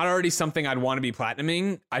it's not already something I'd want to be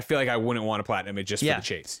platinuming, I feel like I wouldn't want to platinum it just Yeah. for the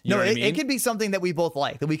chase. You No, know what it, I mean? it could be something that we both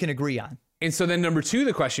like that we can agree on. And so then number two,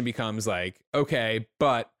 the question becomes like, okay,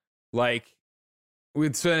 but like,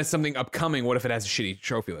 so then it's something upcoming. What if it has a shitty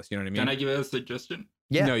trophy list? You know what I mean? Can I give a suggestion?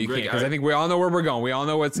 Yeah. No, you Greg, can't, because I think we all know where we're going. We all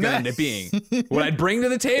know what's going to end up being. What I'd bring to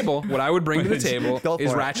the table, what I would bring to the table Go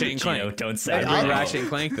is for it. Ratchet and Gino, Clank. don't say I'd it. bring I'll- Ratchet and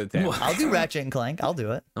Clank to the table. I'll do Ratchet and Clank. I'll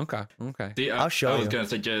do it. Okay. See, I'll show I was you. gonna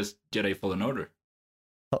suggest Jedi Fallen Order.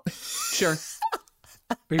 Sure.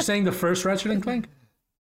 Are you saying the first Ratchet and Clank?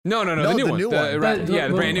 No, No, the new the one. new The one. ra- yeah,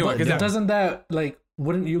 the brand new one. But Because doesn't that, like,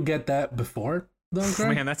 wouldn't you get that before? Though,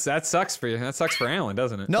 Greg? man, that sucks for you. That sucks for Alan,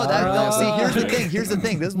 doesn't it? No, see, here's the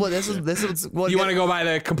thing. This is what You want to go by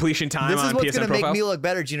the completion time This is on what's PSN gonna make profiles? me look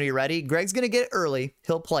better, Gino. You ready? Greg's gonna get it early.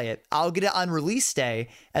 He'll play it. I'll get it on release day,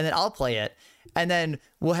 and then I'll play it. And then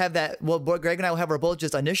we'll have that. Well, Greg and I will have our both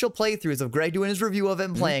just initial playthroughs of Greg doing his review of it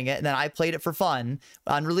and playing it, and then I played it for fun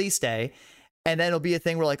on release day. And then it'll be a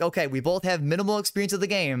thing where like, okay, we both have minimal experience of the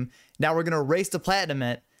game. Now we're gonna race to platinum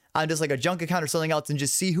it on just like a junk account or something else, and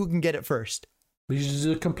just see who can get it first. We should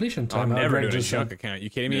do a completion I'm time. never Greg doing a just said. junk account. You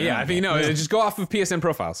kidding me? Yeah, I think just go off of PSN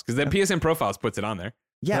profiles because then PSN profiles puts it on there.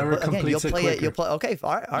 Yeah, Whoever but again, you'll completes it play it. quicker. You'll play. Okay,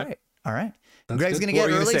 all right. That's Greg's good. gonna What get were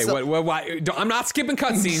you early. gonna say? so- Why? I'm not skipping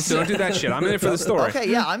cutscenes, so don't do that shit. I'm in it for the story. Okay,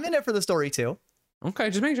 yeah, I'm in it for the story too. Okay,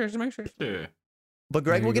 just make sure. Sure. But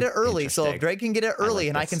Greg There will you get go. it early. So if Interesting. Greg can get it early like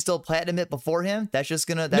and I this. can still platinum it before him, that's just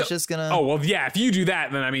gonna. Oh well, yeah. If you do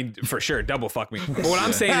that, then I mean, for sure, double fuck me. But what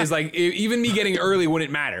I'm saying is, like, even me getting early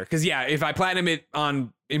wouldn't matter because yeah, if I platinum it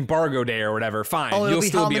on embargo day or whatever, fine. Oh, it'll You'll be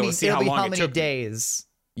still how be many? able to see It'll how be long how it many took me. days?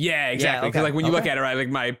 Yeah, exactly. Because okay, like when you look okay. at it, right, like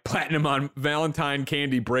my platinum on Valentine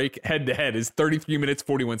Candy break head to head is 33 minutes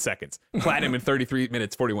 41 seconds. Platinum in 33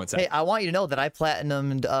 minutes 41 Hey, seconds. I want you to know that I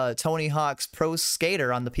platinumed Tony Hawk's Pro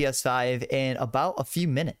Skater on the PS5 in about a few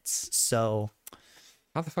minutes. So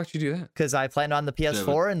How the fuck did you do that? because I planned on the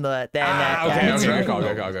PS4 and Okay, that's okay, right. go.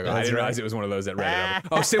 I That's didn't realize right. it was one of those that read it.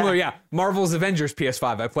 Oh, similar, yeah. Marvel's Avengers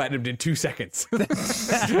PS5. I platinumed in 2 seconds.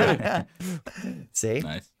 See,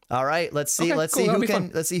 Nice. all right. Let's see. Okay, let's cool, see that'll who be can.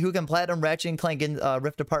 fun. Let's see who can platinum Ratchet and Clank and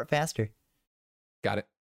Rift Apart faster. Got it.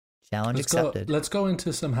 Challenge accepted. Let's go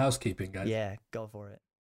into some housekeeping, guys. Yeah, go for it.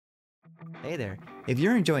 Hey there. If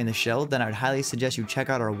you're enjoying the show, then I'd highly suggest you check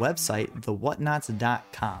out our website,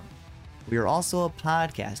 thewhatnots.com. We are also a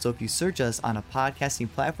podcast, so if you search us on a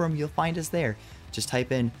podcasting platform, you'll find us there. Just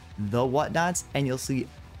type in The Whatnots and you'll see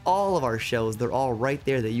all of our shows. They're all right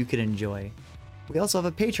there that you could enjoy. We also have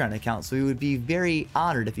a Patreon account, so we would be very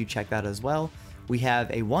honored if you check that as well. We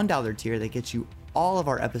have a $1 tier that gets you all of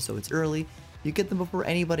our episodes early. You get them before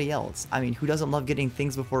anybody else. I mean, who doesn't love getting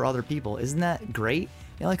things before other people? Isn't that great?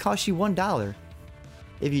 It only costs you $1.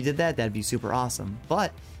 If you did that, that'd be super awesome.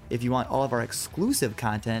 But if you want all of our exclusive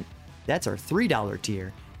content, that's our $3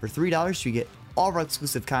 tier. For $3, you get all of our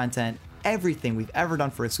exclusive content, everything we've ever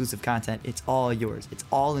done for exclusive content. It's all yours. It's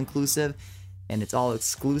all inclusive, and it's all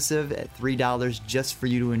exclusive at $3 just for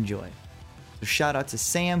you to enjoy. So shout out to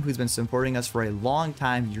Sam, who's been supporting us for a long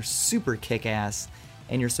time. You're super kick-ass,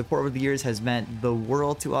 and your support over the years has meant the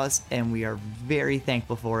world to us, and we are very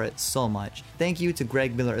thankful for it so much. Thank you to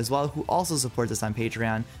Greg Miller as well, who also supports us on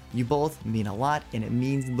Patreon. You both mean a lot, and it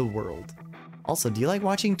means the world. Also, do you like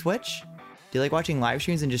watching Twitch? Do you like watching live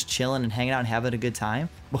streams and just chilling and hanging out and having a good time?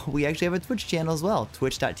 Well, we actually have a Twitch channel as well,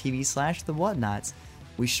 twitch.tv/thewhatnots.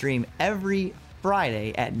 We stream every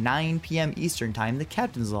Friday at 9 p.m. Eastern Time, the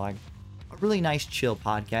Captain's Log. A really nice chill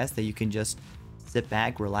podcast that you can just sit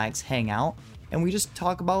back, relax, hang out, and we just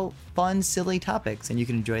talk about fun, silly topics. And you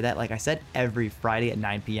can enjoy that, like I said, every Friday at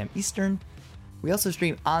 9 p.m. Eastern. We also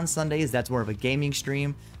stream on Sundays. That's more of a gaming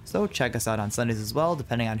stream. So check us out on Sundays as well,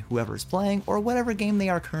 depending on whoever's playing or whatever game they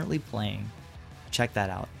are currently playing. Check that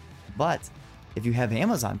out. But if you have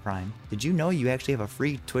Amazon Prime, did you know you actually have a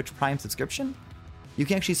free Twitch Prime subscription? You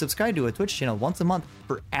can actually subscribe to a Twitch channel once a month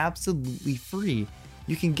for absolutely free.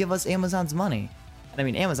 You can give us Amazon's money. I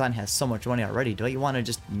mean, Amazon has so much money already. Don't you want to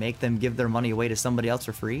just make them give their money away to somebody else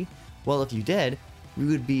for free? Well, if you did, we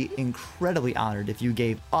would be incredibly honored if you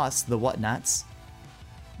gave us, the Whatnots,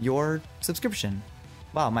 your subscription.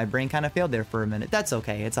 Wow, my brain kind of failed there for a minute. That's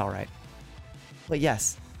okay, it's all right. But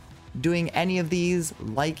yes, doing any of these,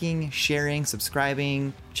 liking, sharing,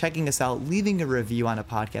 subscribing, checking us out, leaving a review on a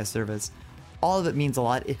podcast service, all of it means a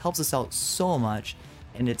lot. It helps us out so much,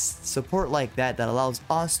 and it's support like that that allows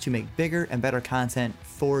us to make bigger and better content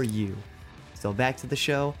for you. So back to the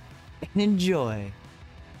show, and enjoy.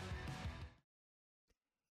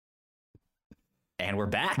 And we're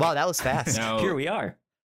back. Wow, that was fast. Now, Here we are.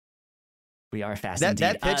 We are fast That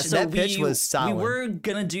indeed. pitch was solid. We were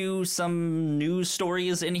gonna do some news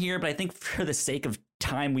stories in here, but I think for the sake of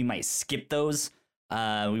time, we might skip those.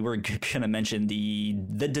 We were gonna mention the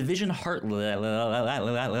Division Heartland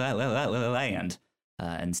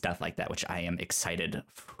and stuff like that, which I am excited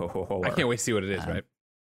for. I can't wait to see what it is, right?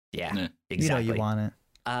 Yeah, exactly. You know you want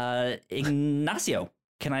it. Ignacio,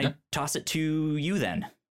 can I toss it to you then?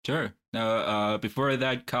 Sure. Now, before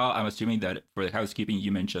that, Kyle, I'm assuming that for the housekeeping,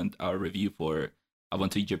 you mentioned our review for I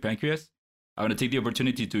Want to Eat Your Pancreas. I want to take the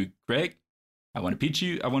opportunity to, Greg, I want to pitch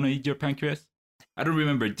you, I Want to Eat Your Pancreas. I don't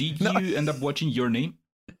remember. Did you end up watching Your Name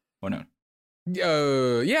or no?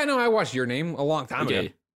 Yeah, no, I watched Your Name a long time ago.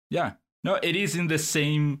 Yeah. No, it is in the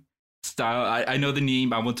same style. I know the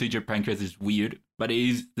name I Want to Eat Your Pancreas is weird, but it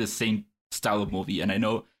is the same style of movie. And I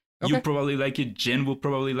know you probably like it, Jen will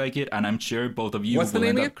probably like it, and I'm sure both of you will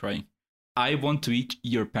end up crying. I Want to Eat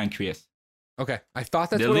Your Pancreas. Okay, I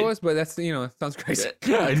thought that's what it was, but that's, it sounds crazy.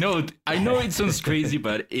 I know it sounds crazy,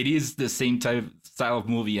 but it is the same style of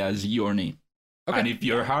movie as Your Name. Okay. And if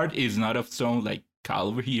your heart is not of stone like Kyle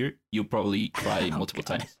over here, you'll probably cry multiple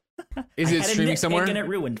times. Is it streaming somewhere? And it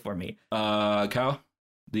ruined for me. Kyle,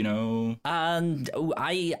 do you know?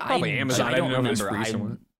 Probably Amazon. I don't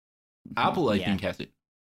remember. Apple, I think, has it.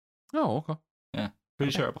 Oh, okay. Yeah,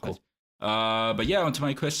 pretty sure Apple has it. But yeah, on to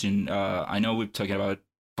my question. I know we've talked about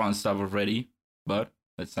fun stuff already, but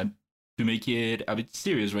let's not to make it a bit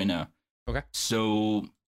serious right now. Okay. So,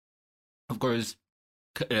 of course,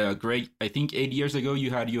 Greg, I think 8 years ago you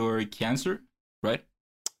had your cancer, right?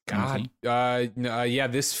 God. Yeah,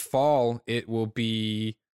 this fall it will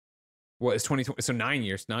be. What is 2020? So 9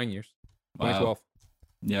 years. 2012. Wow.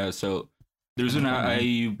 Yeah. So the reason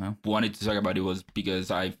I wanted to talk about it was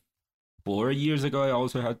because 4 years ago, I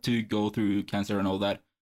also had to go through cancer and all that.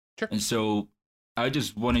 Sure. And so I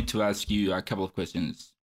just wanted to ask you a couple of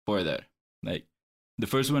questions for that. Like, the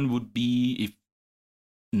first one would be, if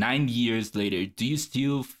 9 years later, do you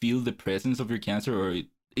still feel the presence of your cancer, or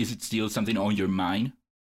is it still something on your mind?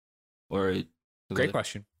 Or Great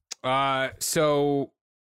question. So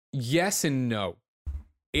yes and no.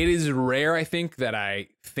 It is rare, I think, that I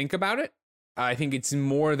think about it. I think it's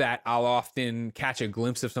more that I'll often catch a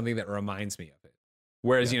glimpse of something that reminds me of it.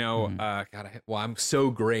 Whereas, I'm so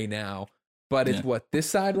gray now, but it's this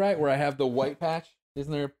side, right? Where I have the white patch.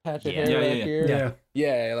 Isn't there a patch of hair here?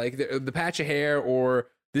 Yeah, like the patch of hair, or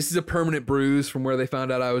this is a permanent bruise from where they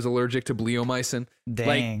found out I was allergic to bleomycin. Dang.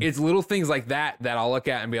 Like, it's little things like that I'll look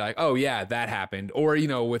at and be like, oh yeah, that happened. Or,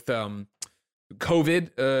 with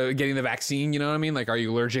COVID, getting the vaccine, you know what I mean? Like, are you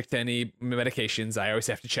allergic to any medications? I always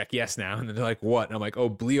have to check yes now. And then they're like, what? And I'm like, oh,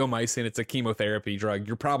 bleomycin, it's a chemotherapy drug.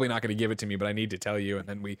 You're probably not going to give it to me, but I need to tell you. And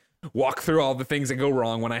then we walk through all the things that go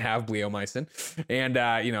wrong when I have bleomycin. And,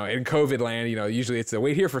 in COVID land, usually it's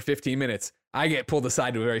wait here for 15 minutes. I get pulled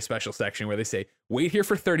aside to a very special section where they say, wait here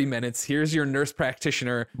for 30 minutes. Here's your nurse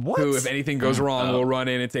practitioner who, if anything goes wrong, will run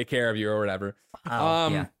in and take care of you or whatever.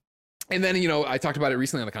 And then, I talked about it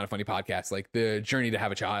recently on the Kind of Funny podcast, like the journey to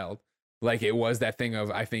have a child. Like, it was that thing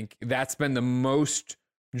of, I think that's been the most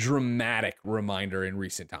dramatic reminder in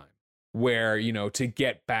recent time where, to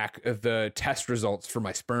get back the test results for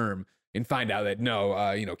my sperm and find out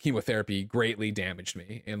that chemotherapy greatly damaged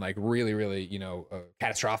me and like really, really,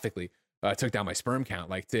 catastrophically took down my sperm count.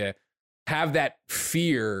 Like, to have that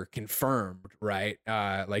fear confirmed, right?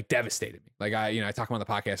 Like devastated me. Like I talk on the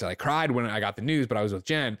podcast that I cried when I got the news, but I was with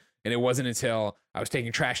Jen, and it wasn't until I was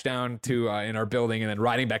taking trash down to in our building and then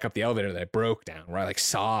riding back up the elevator that I broke down, where I like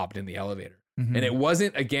sobbed in the elevator. Mm-hmm. And it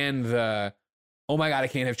wasn't again the, oh my God, I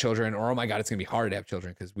can't have children, or oh my God, it's gonna be hard to have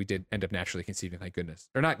children, because we did end up naturally conceiving, thank goodness,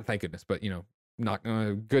 or not thank goodness, but not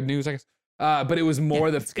good news, I guess. But it was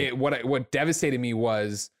more what devastated me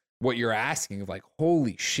was what you're asking of, like,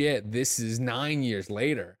 holy shit, this is 9 years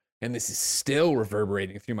later and this is still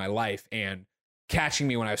reverberating through my life and catching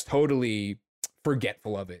me when I was totally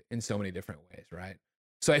forgetful of it in so many different ways, right?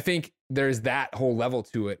 So I think there's that whole level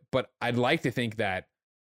to it, but I'd like to think that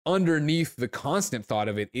underneath the constant thought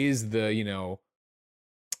of it is the,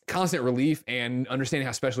 constant relief and understanding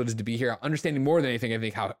how special it is to be here, understanding more than anything, I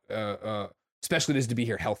think, how special it is to be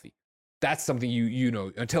here healthy. That's something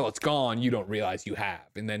you until it's gone, you don't realize you have.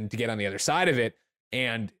 And then to get on the other side of it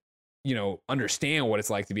and, understand what it's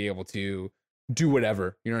like to be able to do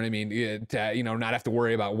whatever, you know what I mean? To, not have to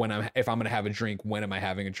worry about if I'm going to have a drink, when am I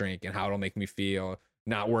having a drink and how it'll make me feel,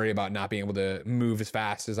 not worry about not being able to move as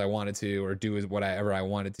fast as I wanted to or do whatever I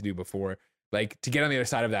wanted to do before. Like, to get on the other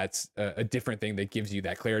side of that's a different thing that gives you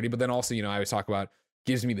that clarity. But then also, I always talk about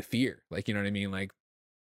gives me the fear, like, you know what I mean? Like,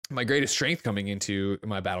 my greatest strength coming into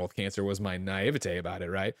my battle with cancer was my naivete about it,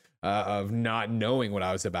 right? Of not knowing what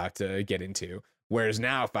I was about to get into. Whereas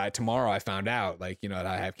now, if tomorrow I found out, like, that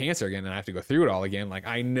I have cancer again and I have to go through it all again, like,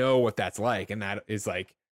 I know what that's like. And that is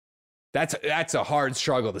like, that's a hard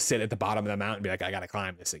struggle to sit at the bottom of the mountain and be like, I got to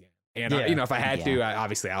climb this again. And if I had to,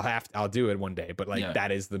 obviously I'll do it one day. But like,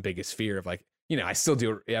 that is the biggest fear of, like, I still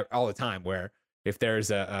do it all the time, where if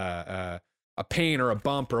there's a pain or a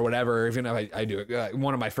bump or whatever, even if I do it,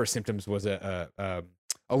 one of my first symptoms was a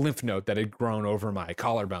lymph node that had grown over my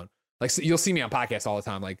collarbone. Like, so you'll see me on podcasts all the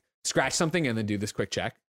time, like, scratch something and then do this quick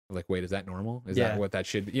check. Like, wait, is that normal? Is that what that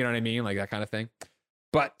should, you know what I mean? Like, that kind of thing.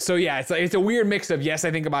 But so yeah, it's a weird mix of, yes,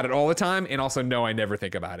 I think about it all the time, and also no, I never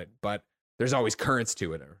think about it. But there's always currents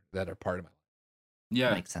to it that are part of my life. Yeah,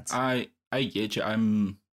 that makes sense. I get you.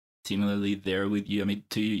 I'm similarly there with you. I mean,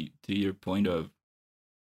 to your point of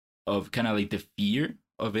kind of like the fear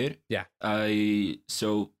of it. Yeah.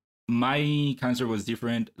 So my cancer was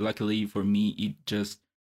different. Luckily for me,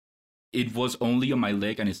 it was only on my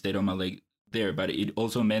leg, and it stayed on my leg there. But it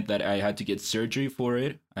also meant that I had to get surgery for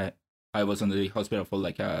it. I was in the hospital for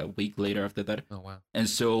like a week later after that. Oh, wow. And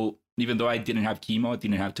so even though I didn't have chemo, I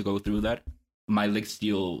didn't have to go through that, my leg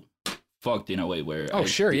still fucked in a way where... Oh,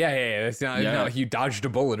 sure. Yeah. It's not like you dodged a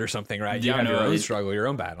bullet or something, right? You have your own struggle, your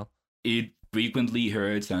own battle. It frequently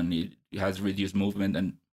hurts and it has reduced movement.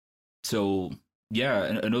 And so, yeah.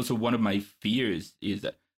 And also one of my fears is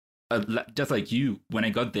that, just like you, when I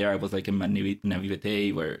got there, I was like in my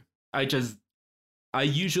naivete where I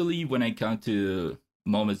usually, when I come to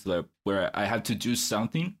moments where I have to do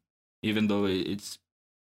something, even though it's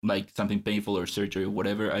like something painful or surgery or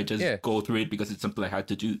whatever, I just go through it because it's something I had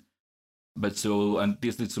to do. But so, and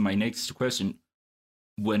this leads to my next question.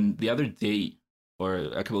 When the other day, or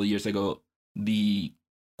a couple of years ago, the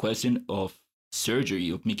question of surgery,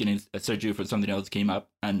 of making a surgery for something else came up,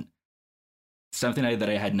 and something that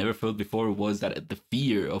I had never felt before was that the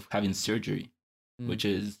fear of having surgery, which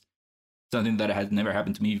is something that has never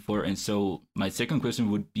happened to me before. And so my second question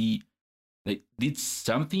would be, like, did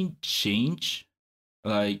something change?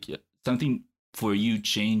 Like, something for you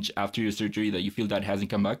change after your surgery that you feel that hasn't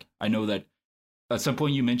come back? I know that at some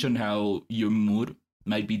point you mentioned how your mood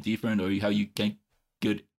might be different, or how you can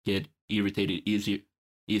get irritated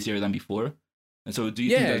easier than before. And so do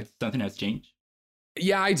you think that something has changed?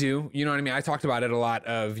 Yeah, I do. You know what I mean? I talked about it a lot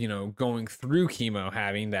of, going through chemo,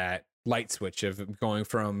 having that light switch of going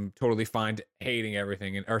from totally fine to hating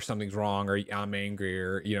everything, or something's wrong, or I'm angry,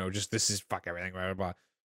 or, just this is fuck everything, blah, blah, blah.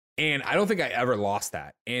 And I don't think I ever lost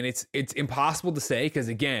that. And it's impossible to say, because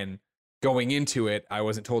again, going into it, I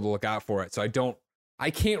wasn't told to look out for it. So I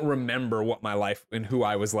can't remember what my life and who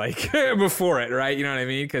I was like before it, right? You know what I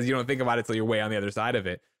mean? Because you don't think about it till you're way on the other side of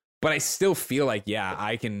it. But I still feel like,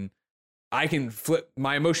 I can flip,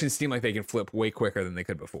 my emotions seem like they can flip way quicker than they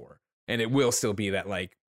could before. And it will still be that,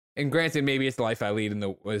 like, and granted, maybe it's the life I lead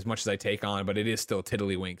and as much as I take on, but it is still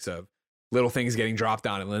tiddlywinks of little things getting dropped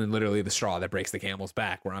on, and then literally the straw that breaks the camel's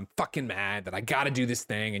back, where I'm fucking mad that I got to do this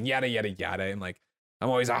thing and yada, yada, yada. And like, I'm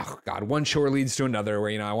always, oh God, one chore leads to another,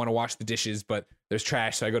 where, I want to wash the dishes, but there's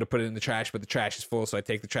trash. So I go to put it in the trash, but the trash is full. So I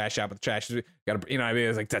take the trash out, but the trash is, got to, I mean,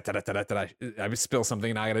 it's like, I spill something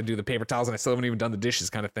and I got to do the paper towels and I still haven't even done the dishes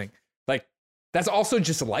kind of thing. Like, that's also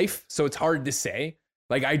just life. So it's hard to say.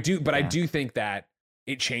 Like, I do think that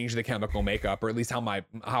it changed the chemical makeup, or at least how I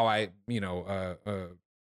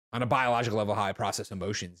on a biological level how I process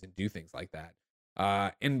emotions and do things like that.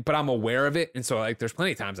 But I'm aware of it, and so like there's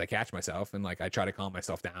plenty of times I catch myself and like I try to calm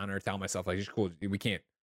myself down or tell myself like, it's cool,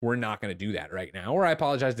 we're not going to do that right now. Or I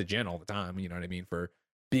apologize to Jen all the time, you know what I mean, for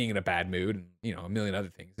being in a bad mood and, you know, a million other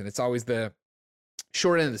things. And it's always the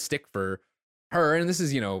short end of the stick for her. And this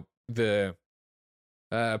is, you know, the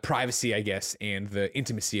privacy, I guess, and the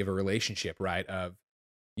intimacy of a relationship, right? Of,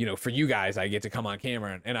 you know, for you guys, I get to come on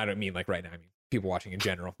camera, and I don't mean like right now, I mean people watching in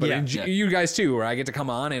general, but you guys too, where I get to come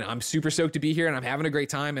on and I'm super stoked to be here and I'm having a great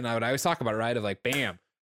time. And I always talk about it, right? Of like, bam,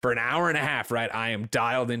 for an hour and a half, right? I am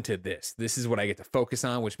dialed into this. This is what I get to focus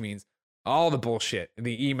on, which means all the bullshit,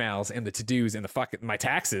 the emails and the to-dos and the fucking my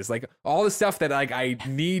taxes, like all the stuff that like I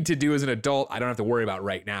need to do as an adult, I don't have to worry about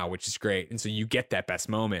right now, which is great. And so you get that best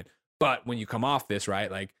moment. But when you come off this, right,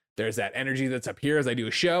 like there's that energy that's up here as I do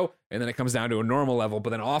a show, and then it comes down to a normal level, but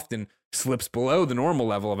then often slips below the normal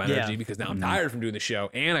level of energy because now I'm tired from doing the show,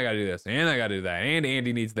 and I got to do this, and I got to do that, and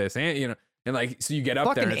Andy needs this, and you know, and like so you get up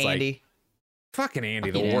fucking there, and it's Andy. like fucking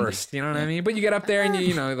Andy, Fucking the worst, you know what I mean? But you get up there, and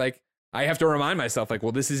you know, like I have to remind myself, like,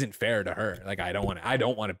 well, this isn't fair to her. Like I don't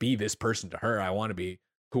want to be this person to her. I want to be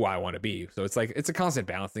who I want to be. So it's like it's a constant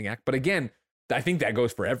balancing act. But again, I think that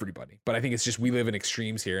goes for everybody. But I think it's just we live in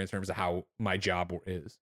extremes here in terms of how my job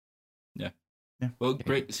is. Yeah. Well,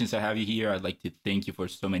 great. Since I have you here, I'd like to thank you for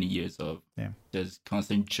so many years of just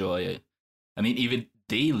constant joy. I mean, even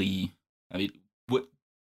daily. I mean, what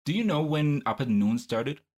do you know when Up at Noon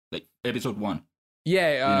started? Like episode 1.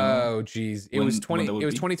 Yeah. You know, oh, geez. It was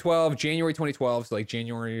 2012, January 2012. So like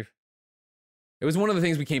January. It was one of the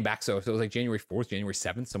things we came back. So it was like January 4th, January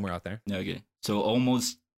 7th, somewhere out there. Okay. So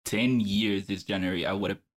almost 10 years this January, I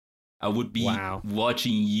would be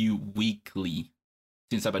watching you weekly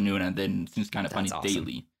since Up at Noon, and then since Kind of Funny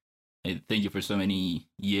daily. And thank you for so many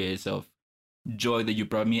years of joy that you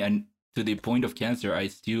brought me. And to the point of cancer,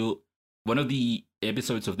 one of the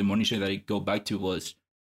episodes of The Morning Show that I go back to was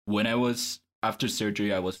when I was, after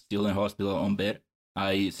surgery, I was still in hospital on bed.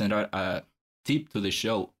 I sent out a tip to the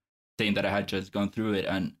show saying that I had just gone through it,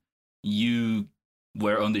 and you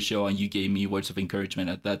were on the show and you gave me words of encouragement.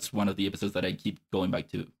 And that's one of the episodes that I keep going back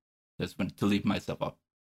to. That's when to lift myself up.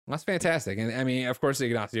 That's fantastic. And I mean, of course,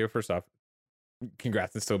 Ignacio, first off,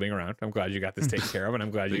 congrats on still being around. I'm glad you got this taken care of, and I'm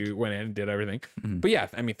glad you went in and did everything. But yeah,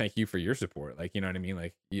 I mean, thank you for your support. Like, you know what I mean?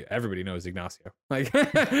 Like, everybody knows Ignacio. Like,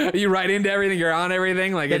 you write into everything, you're on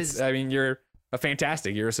everything. Like, I mean, you're a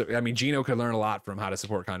fantastic. Gino could learn a lot from how to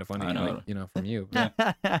support Kind of Funny, like, you know, from you. Yeah.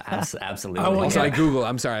 Absolutely. Also, I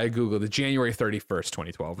Googled the January 31st,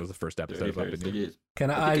 2012 was the first episode of Up at Noon.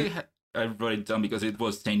 I wrote it down because it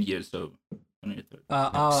was 10 years, so...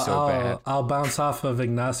 I'll bounce off of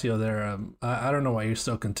Ignacio there. I don't know why you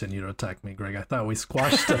still continue to attack me, Greg. I thought we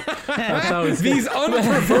squashed it. These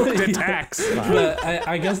unprovoked attacks. But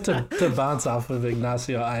I guess to bounce off of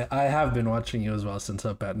Ignacio, I have been watching you as well since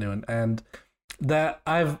Up at Noon, and that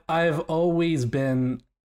I've always been,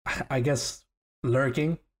 I guess,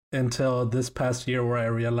 lurking until this past year where I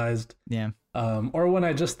realized, or when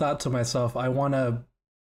I just thought to myself, I want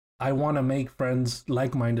to make friends,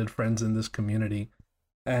 like-minded friends in this community.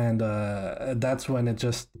 And that's when it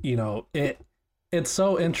just, you know, it's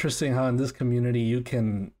so interesting how in this community you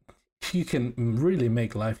can really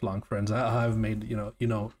make lifelong friends. I've made, you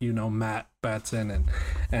know, Matt Batson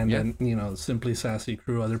and then, you know, Simply Sassy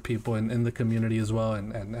crew, other people in the community as well,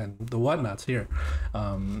 and the Whatnots here.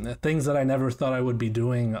 Things that I never thought I would be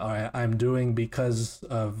doing, I'm doing because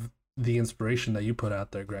of the inspiration that you put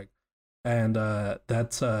out there, Greg. And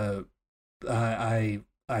that's I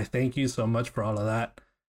thank you so much for all of that.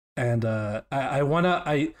 And the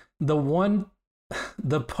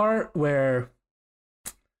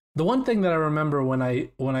one thing that I remember when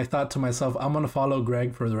I thought to myself, I'm gonna follow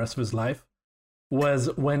Greg for the rest of his life,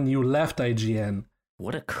 was when you left IGN.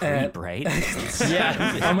 What a creep, right?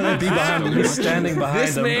 Yeah, I'm gonna be behind him, standing behind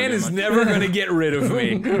him. This man is never gonna get rid of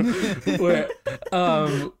me.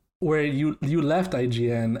 Where you left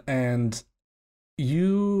IGN and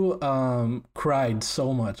you cried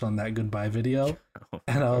so much on that goodbye video,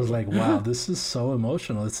 and I was like, wow, this is so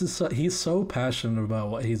emotional. He's so passionate about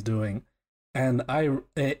what he's doing, and I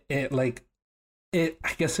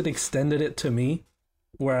guess it extended it to me,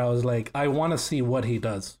 where I was like, I want to see what he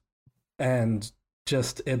does, and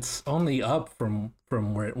just it's only up from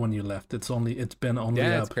when you left. It's been only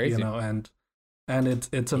up, it's crazy. You know, and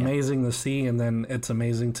it's amazing to see, and then it's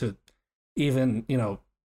amazing to even, you know,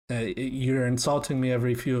 you're insulting me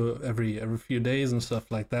every few days and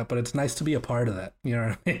stuff like that, but it's nice to be a part of that. You know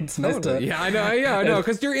what I mean? It's nice to I know,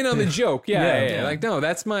 because you're in on the joke. Yeah. Like, no,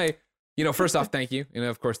 that's my, first off, thank you. And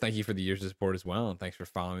of course, thank you for the years of support as well. And thanks for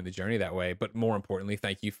following the journey that way. But more importantly,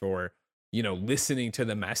 thank you for, listening to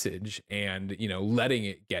the message and, letting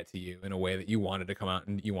it get to you in a way that you wanted to come out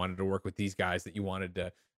and you wanted to work with these guys, that you wanted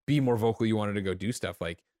to be more vocal. You wanted to go do stuff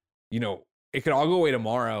like, it could all go away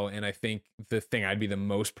tomorrow. And I think the thing I'd be the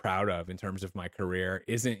most proud of in terms of my career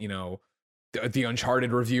isn't, the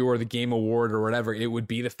Uncharted review or the Game Award or whatever. It would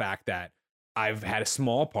be the fact that I've had a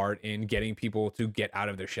small part in getting people to get out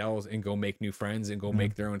of their shells and go make new friends and go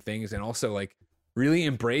make their own things. And also like really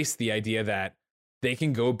embrace the idea that they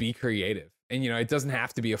can go be creative. And, it doesn't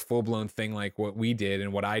have to be a full blown thing like what we did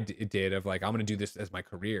and what I did of like, I'm going to do this as my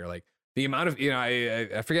career. Like the amount of,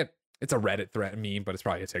 I forget, it's a Reddit thread meme, but it's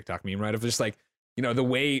probably a TikTok meme, right? Of just like, the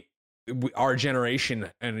way our generation,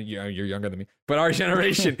 and you're younger than me, but our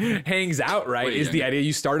generation hangs out, right? Is the idea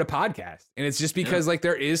you start a podcast. And it's just because like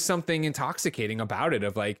there is something intoxicating about it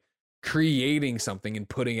of like creating something and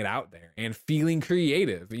putting it out there and feeling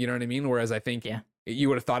creative. You know what I mean? Whereas I think you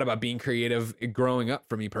would have thought about being creative growing up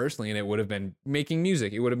for me personally, and it would have been making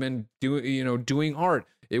music. It would have been doing art.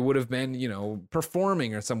 It would have been,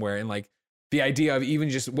 performing or somewhere. And like the idea of even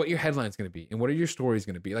just what your headline's going to be and what are your stories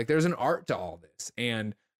going to be. Like there's an art to all this.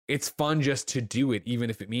 And it's fun just to do it, even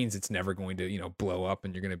if it means it's never going to, blow up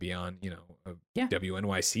and you're going to be on,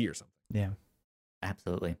 WNYC or something. Yeah,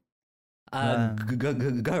 absolutely.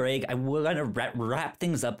 Greg, we're going to wrap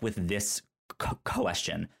things up with this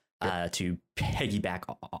question to piggyback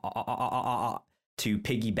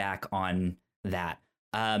on that.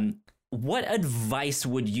 What advice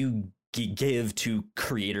would you give to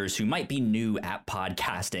creators who might be new at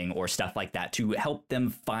podcasting or stuff like that to help them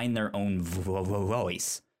find their own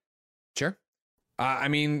voice? Sure. I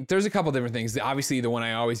mean, there's a couple different things. Obviously, the one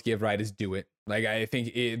I always give, right, is do it. Like, I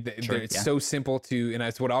think it's so simple to, and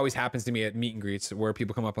that's what always happens to me at meet and greets where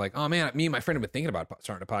people come up like, oh man, me and my friend have been thinking about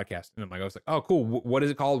starting a podcast. And I was like, oh, cool. What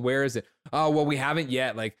is it called? Where is it? Oh, well, we haven't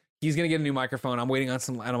yet. Like, he's going to get a new microphone. I'm waiting on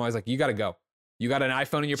some, and I'm always like, you got to go. You got an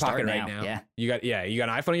iPhone in your pocket right now. Yeah. You got an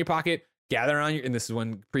iPhone in your pocket, gather on your, and this is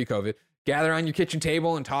when pre-COVID, gather on your kitchen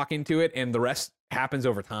table and talk into it. And the rest happens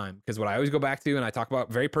over time. Because what I always go back to, and I talk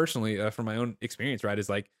about very personally from my own experience, right, is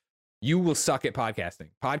like, you will suck at podcasting.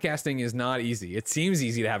 Podcasting is not easy. It seems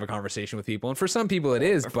easy to have a conversation with people. And for some people it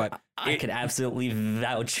is, but I could absolutely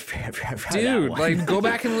vouch for dude, that like go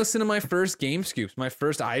back and listen to my first Game Scoops. My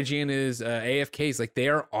first IGN is AFKs. Like they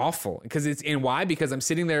are awful because why? Because I'm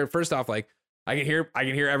sitting there first off, like I can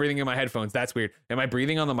hear everything in my headphones. That's weird. Am I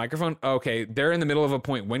breathing on the microphone? Okay. They're in the middle of a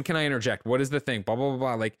point. When can I interject? What is the thing? Blah, blah, blah,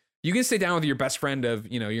 blah. Like you can sit down with your best friend of,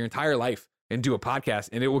 your entire life and do a podcast,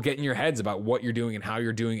 and it will get in your heads about what you're doing and how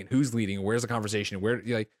you're doing and who's leading and where's the conversation and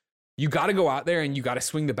where you got to go out there and you got to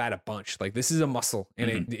swing the bat a bunch. Like this is a muscle,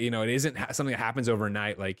 and it isn't something that happens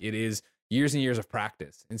overnight. Like it is years and years of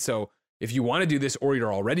practice. And so if you want to do this or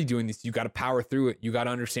you're already doing this, you got to power through it. You got to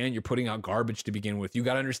understand you're putting out garbage to begin with. You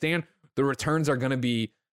got to understand the returns are going to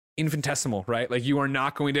be infinitesimal, right? Like you are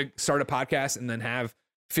not going to start a podcast and then have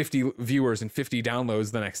 50 viewers and 50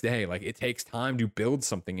 downloads the next day. Like it takes time to build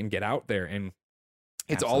something and get out there. And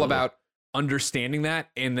it's all about understanding that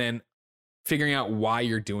and then figuring out why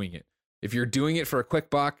you're doing it. If you're doing it for a quick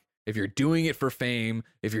buck, if you're doing it for fame,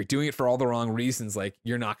 if you're doing it for all the wrong reasons, like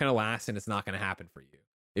you're not going to last and it's not going to happen for you.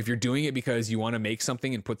 If you're doing it because you want to make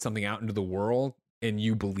something and put something out into the world and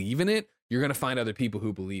you believe in it, you're going to find other people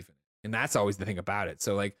who believe in it. And that's always the thing about it.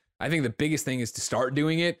 So like, I think the biggest thing is to start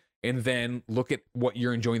doing it and then look at what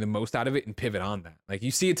you're enjoying the most out of it and pivot on that. Like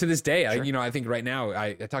you see it to this day. Sure. I think right now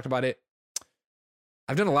I talked about it.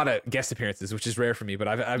 I've done a lot of guest appearances, which is rare for me, but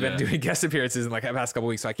I've been doing guest appearances in like the past couple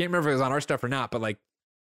weeks. So I can't remember if it was on our stuff or not, but like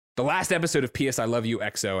the last episode of PS I Love You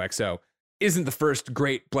XOXO isn't the first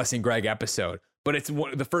great Blessing Greg episode, but it's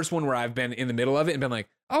the first one where I've been in the middle of it and been like,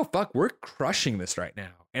 oh fuck, we're crushing this right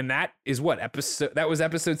now. And that is that was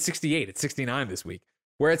episode 68. It's 69 this week,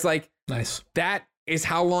 where it's like, nice. That is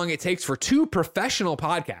how long it takes for two professional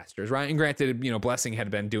podcasters, right? And granted, Blessing had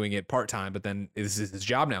been doing it part-time, but then this is his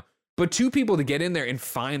job now. But two people to get in there and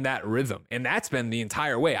find that rhythm. And that's been the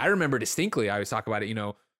entire way. I remember distinctly, I always talk about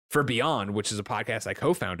it, for Beyond, which is a podcast I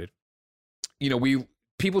co-founded.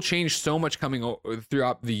 People changed so much coming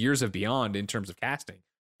throughout the years of Beyond in terms of casting.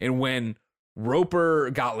 And when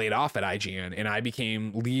Roper got laid off at IGN and I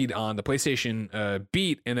became lead on the PlayStation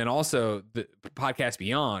beat and then also the Podcast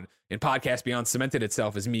Beyond, and Podcast Beyond cemented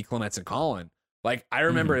itself as me, Clements, and Colin. Like I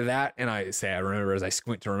remember that, and I remember as I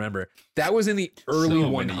squint to remember, that was in the early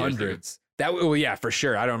 100s. Yeah, for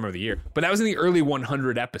sure. I don't remember the year, but that was in the early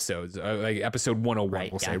 100 episodes, like episode 101,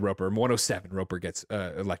 right, say Roper, 107, Roper gets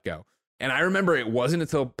let go. And I remember it wasn't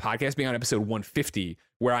until Podcast Beyond episode 150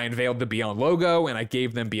 where I unveiled the Beyond logo and I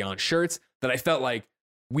gave them Beyond shirts, that I felt like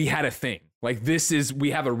we had a thing. Like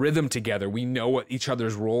we have a rhythm together. We know what each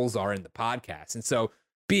other's roles are in the podcast. And so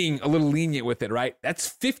being a little lenient with it, right? That's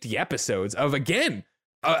 50 episodes of, again,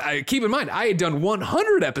 keep in mind, I had done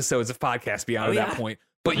 100 episodes of Podcast Beyond at that point,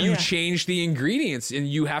 but you change the ingredients and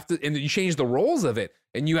you change the roles of it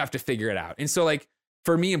and you have to figure it out. And so like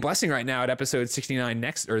for me and Blessing right now at episode 69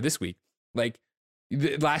 this week, like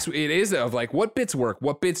it is of like, what bits work,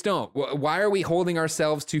 what bits don't. Why are we holding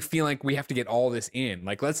ourselves to feel like we have to get all this in?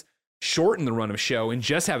 Like, let's shorten the run of show and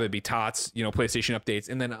just have it be TOTS, PlayStation updates,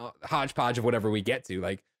 and then a hodgepodge of whatever we get to.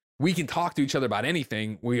 Like, we can talk to each other about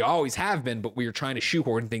anything. We always have been, but we are trying to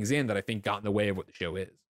shoehorn things in that I think got in the way of what the show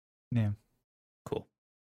is. Yeah. Cool.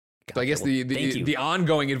 So I guess the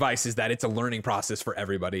ongoing advice is that it's a learning process for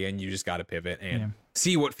everybody, and you just got to pivot and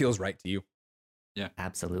see what feels right to you. Yeah,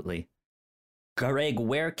 absolutely. Greg,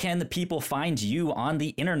 where can the people find you on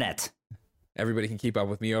the internet? Everybody can keep up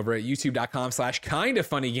with me over at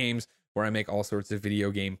youtube.com/kindafunnygames, where I make all sorts of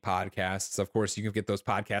video game podcasts. Of course, you can get those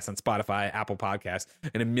podcasts on Spotify, Apple Podcasts,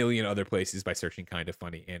 and a million other places by searching Kinda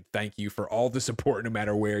Funny. And thank you for all the support, no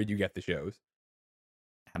matter where you get the shows.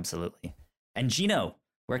 Absolutely. And Gino,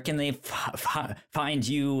 where can they find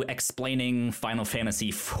you explaining Final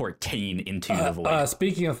Fantasy XIV Into the Void?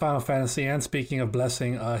 Speaking of Final Fantasy and speaking of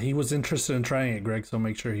Blessing, he was interested in trying it, Greg, so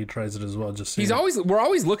make sure he tries it as well. We're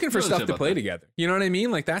always looking for stuff to play together. You know what I mean?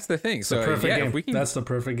 Like, that's the thing. So that's the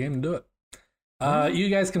perfect game to do it. You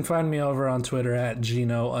guys can find me over on Twitter at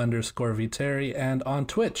Gino_Viteri and on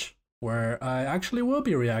Twitch, where I actually will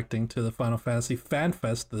be reacting to the Final Fantasy Fan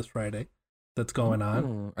Fest this Friday. That's going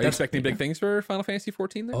on. Are you expecting big things for Final Fantasy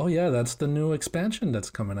 14 then? Oh yeah, that's the new expansion that's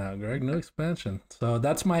coming out, Greg. New expansion. So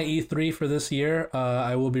that's my E3 for this year.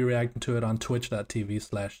 I will be reacting to it on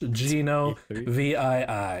twitch.tv/GinoVii.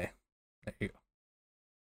 There you go.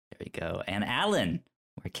 There you go. And Alan,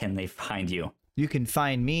 where can they find you? You can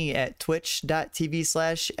find me at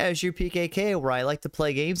twitch.tv/AzurePKK, where I like to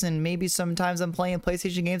play games, and maybe sometimes I'm playing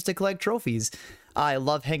PlayStation games to collect trophies. I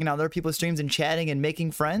love hanging out on other people's streams and chatting and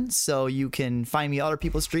making friends, so you can find me on other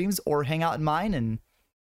people's streams or hang out in mine, and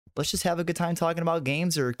let's just have a good time talking about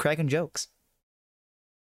games or cracking jokes.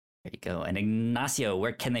 There you go. And Ignacio,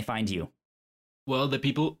 where can they find you? Well, the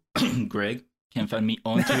people, Greg, can find me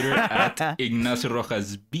on Twitter at Ignacio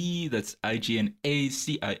Rojas B. That's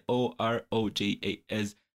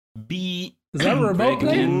IGNACIOROJASB. Is that a remote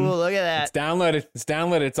name? Ooh, look at that. It's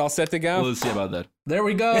downloaded. It's all set to go. We'll see about that. There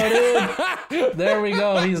we go, dude. There we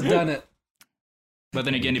go. He's done it. But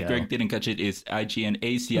then again, if Greg didn't catch it, it's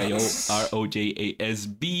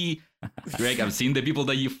IGNACIOROJASB. Greg, I've seen the people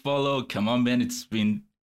that you follow. Come on, man. It's been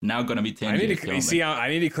now gonna be 10 years. I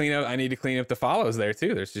need to clean up the follows there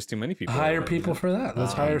too. There's just too many people. Hire people for that.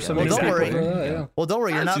 Let's hire some people for that. Yeah. Well, don't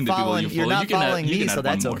worry. You're not following me, so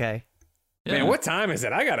that's okay. Yeah. Man, what time is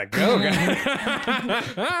it? I gotta go,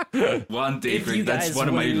 guys. One day, Greg. That's one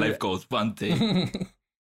of my life goals. One day.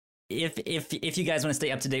 If you guys want to stay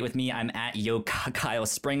up to date with me, I'm at Kyle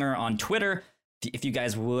Springer on Twitter. If you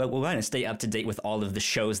guys want to stay up to date with all of the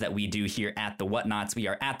shows that we do here at The Whatnots, we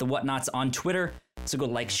are at The Whatnots on Twitter. So go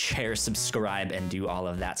like, share, subscribe, and do all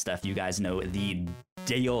of that stuff. You guys know the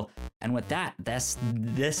deal. And with that, this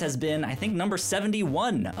has been, I think, number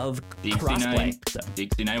 71 of 69, Crossplay.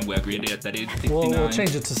 69, we agreed that it's 69. We'll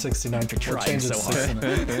change it to 69. We'll change it to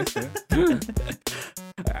 69.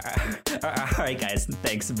 All right, guys.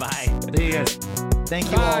 Thanks. Bye. See you guys.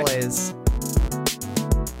 Thank you always.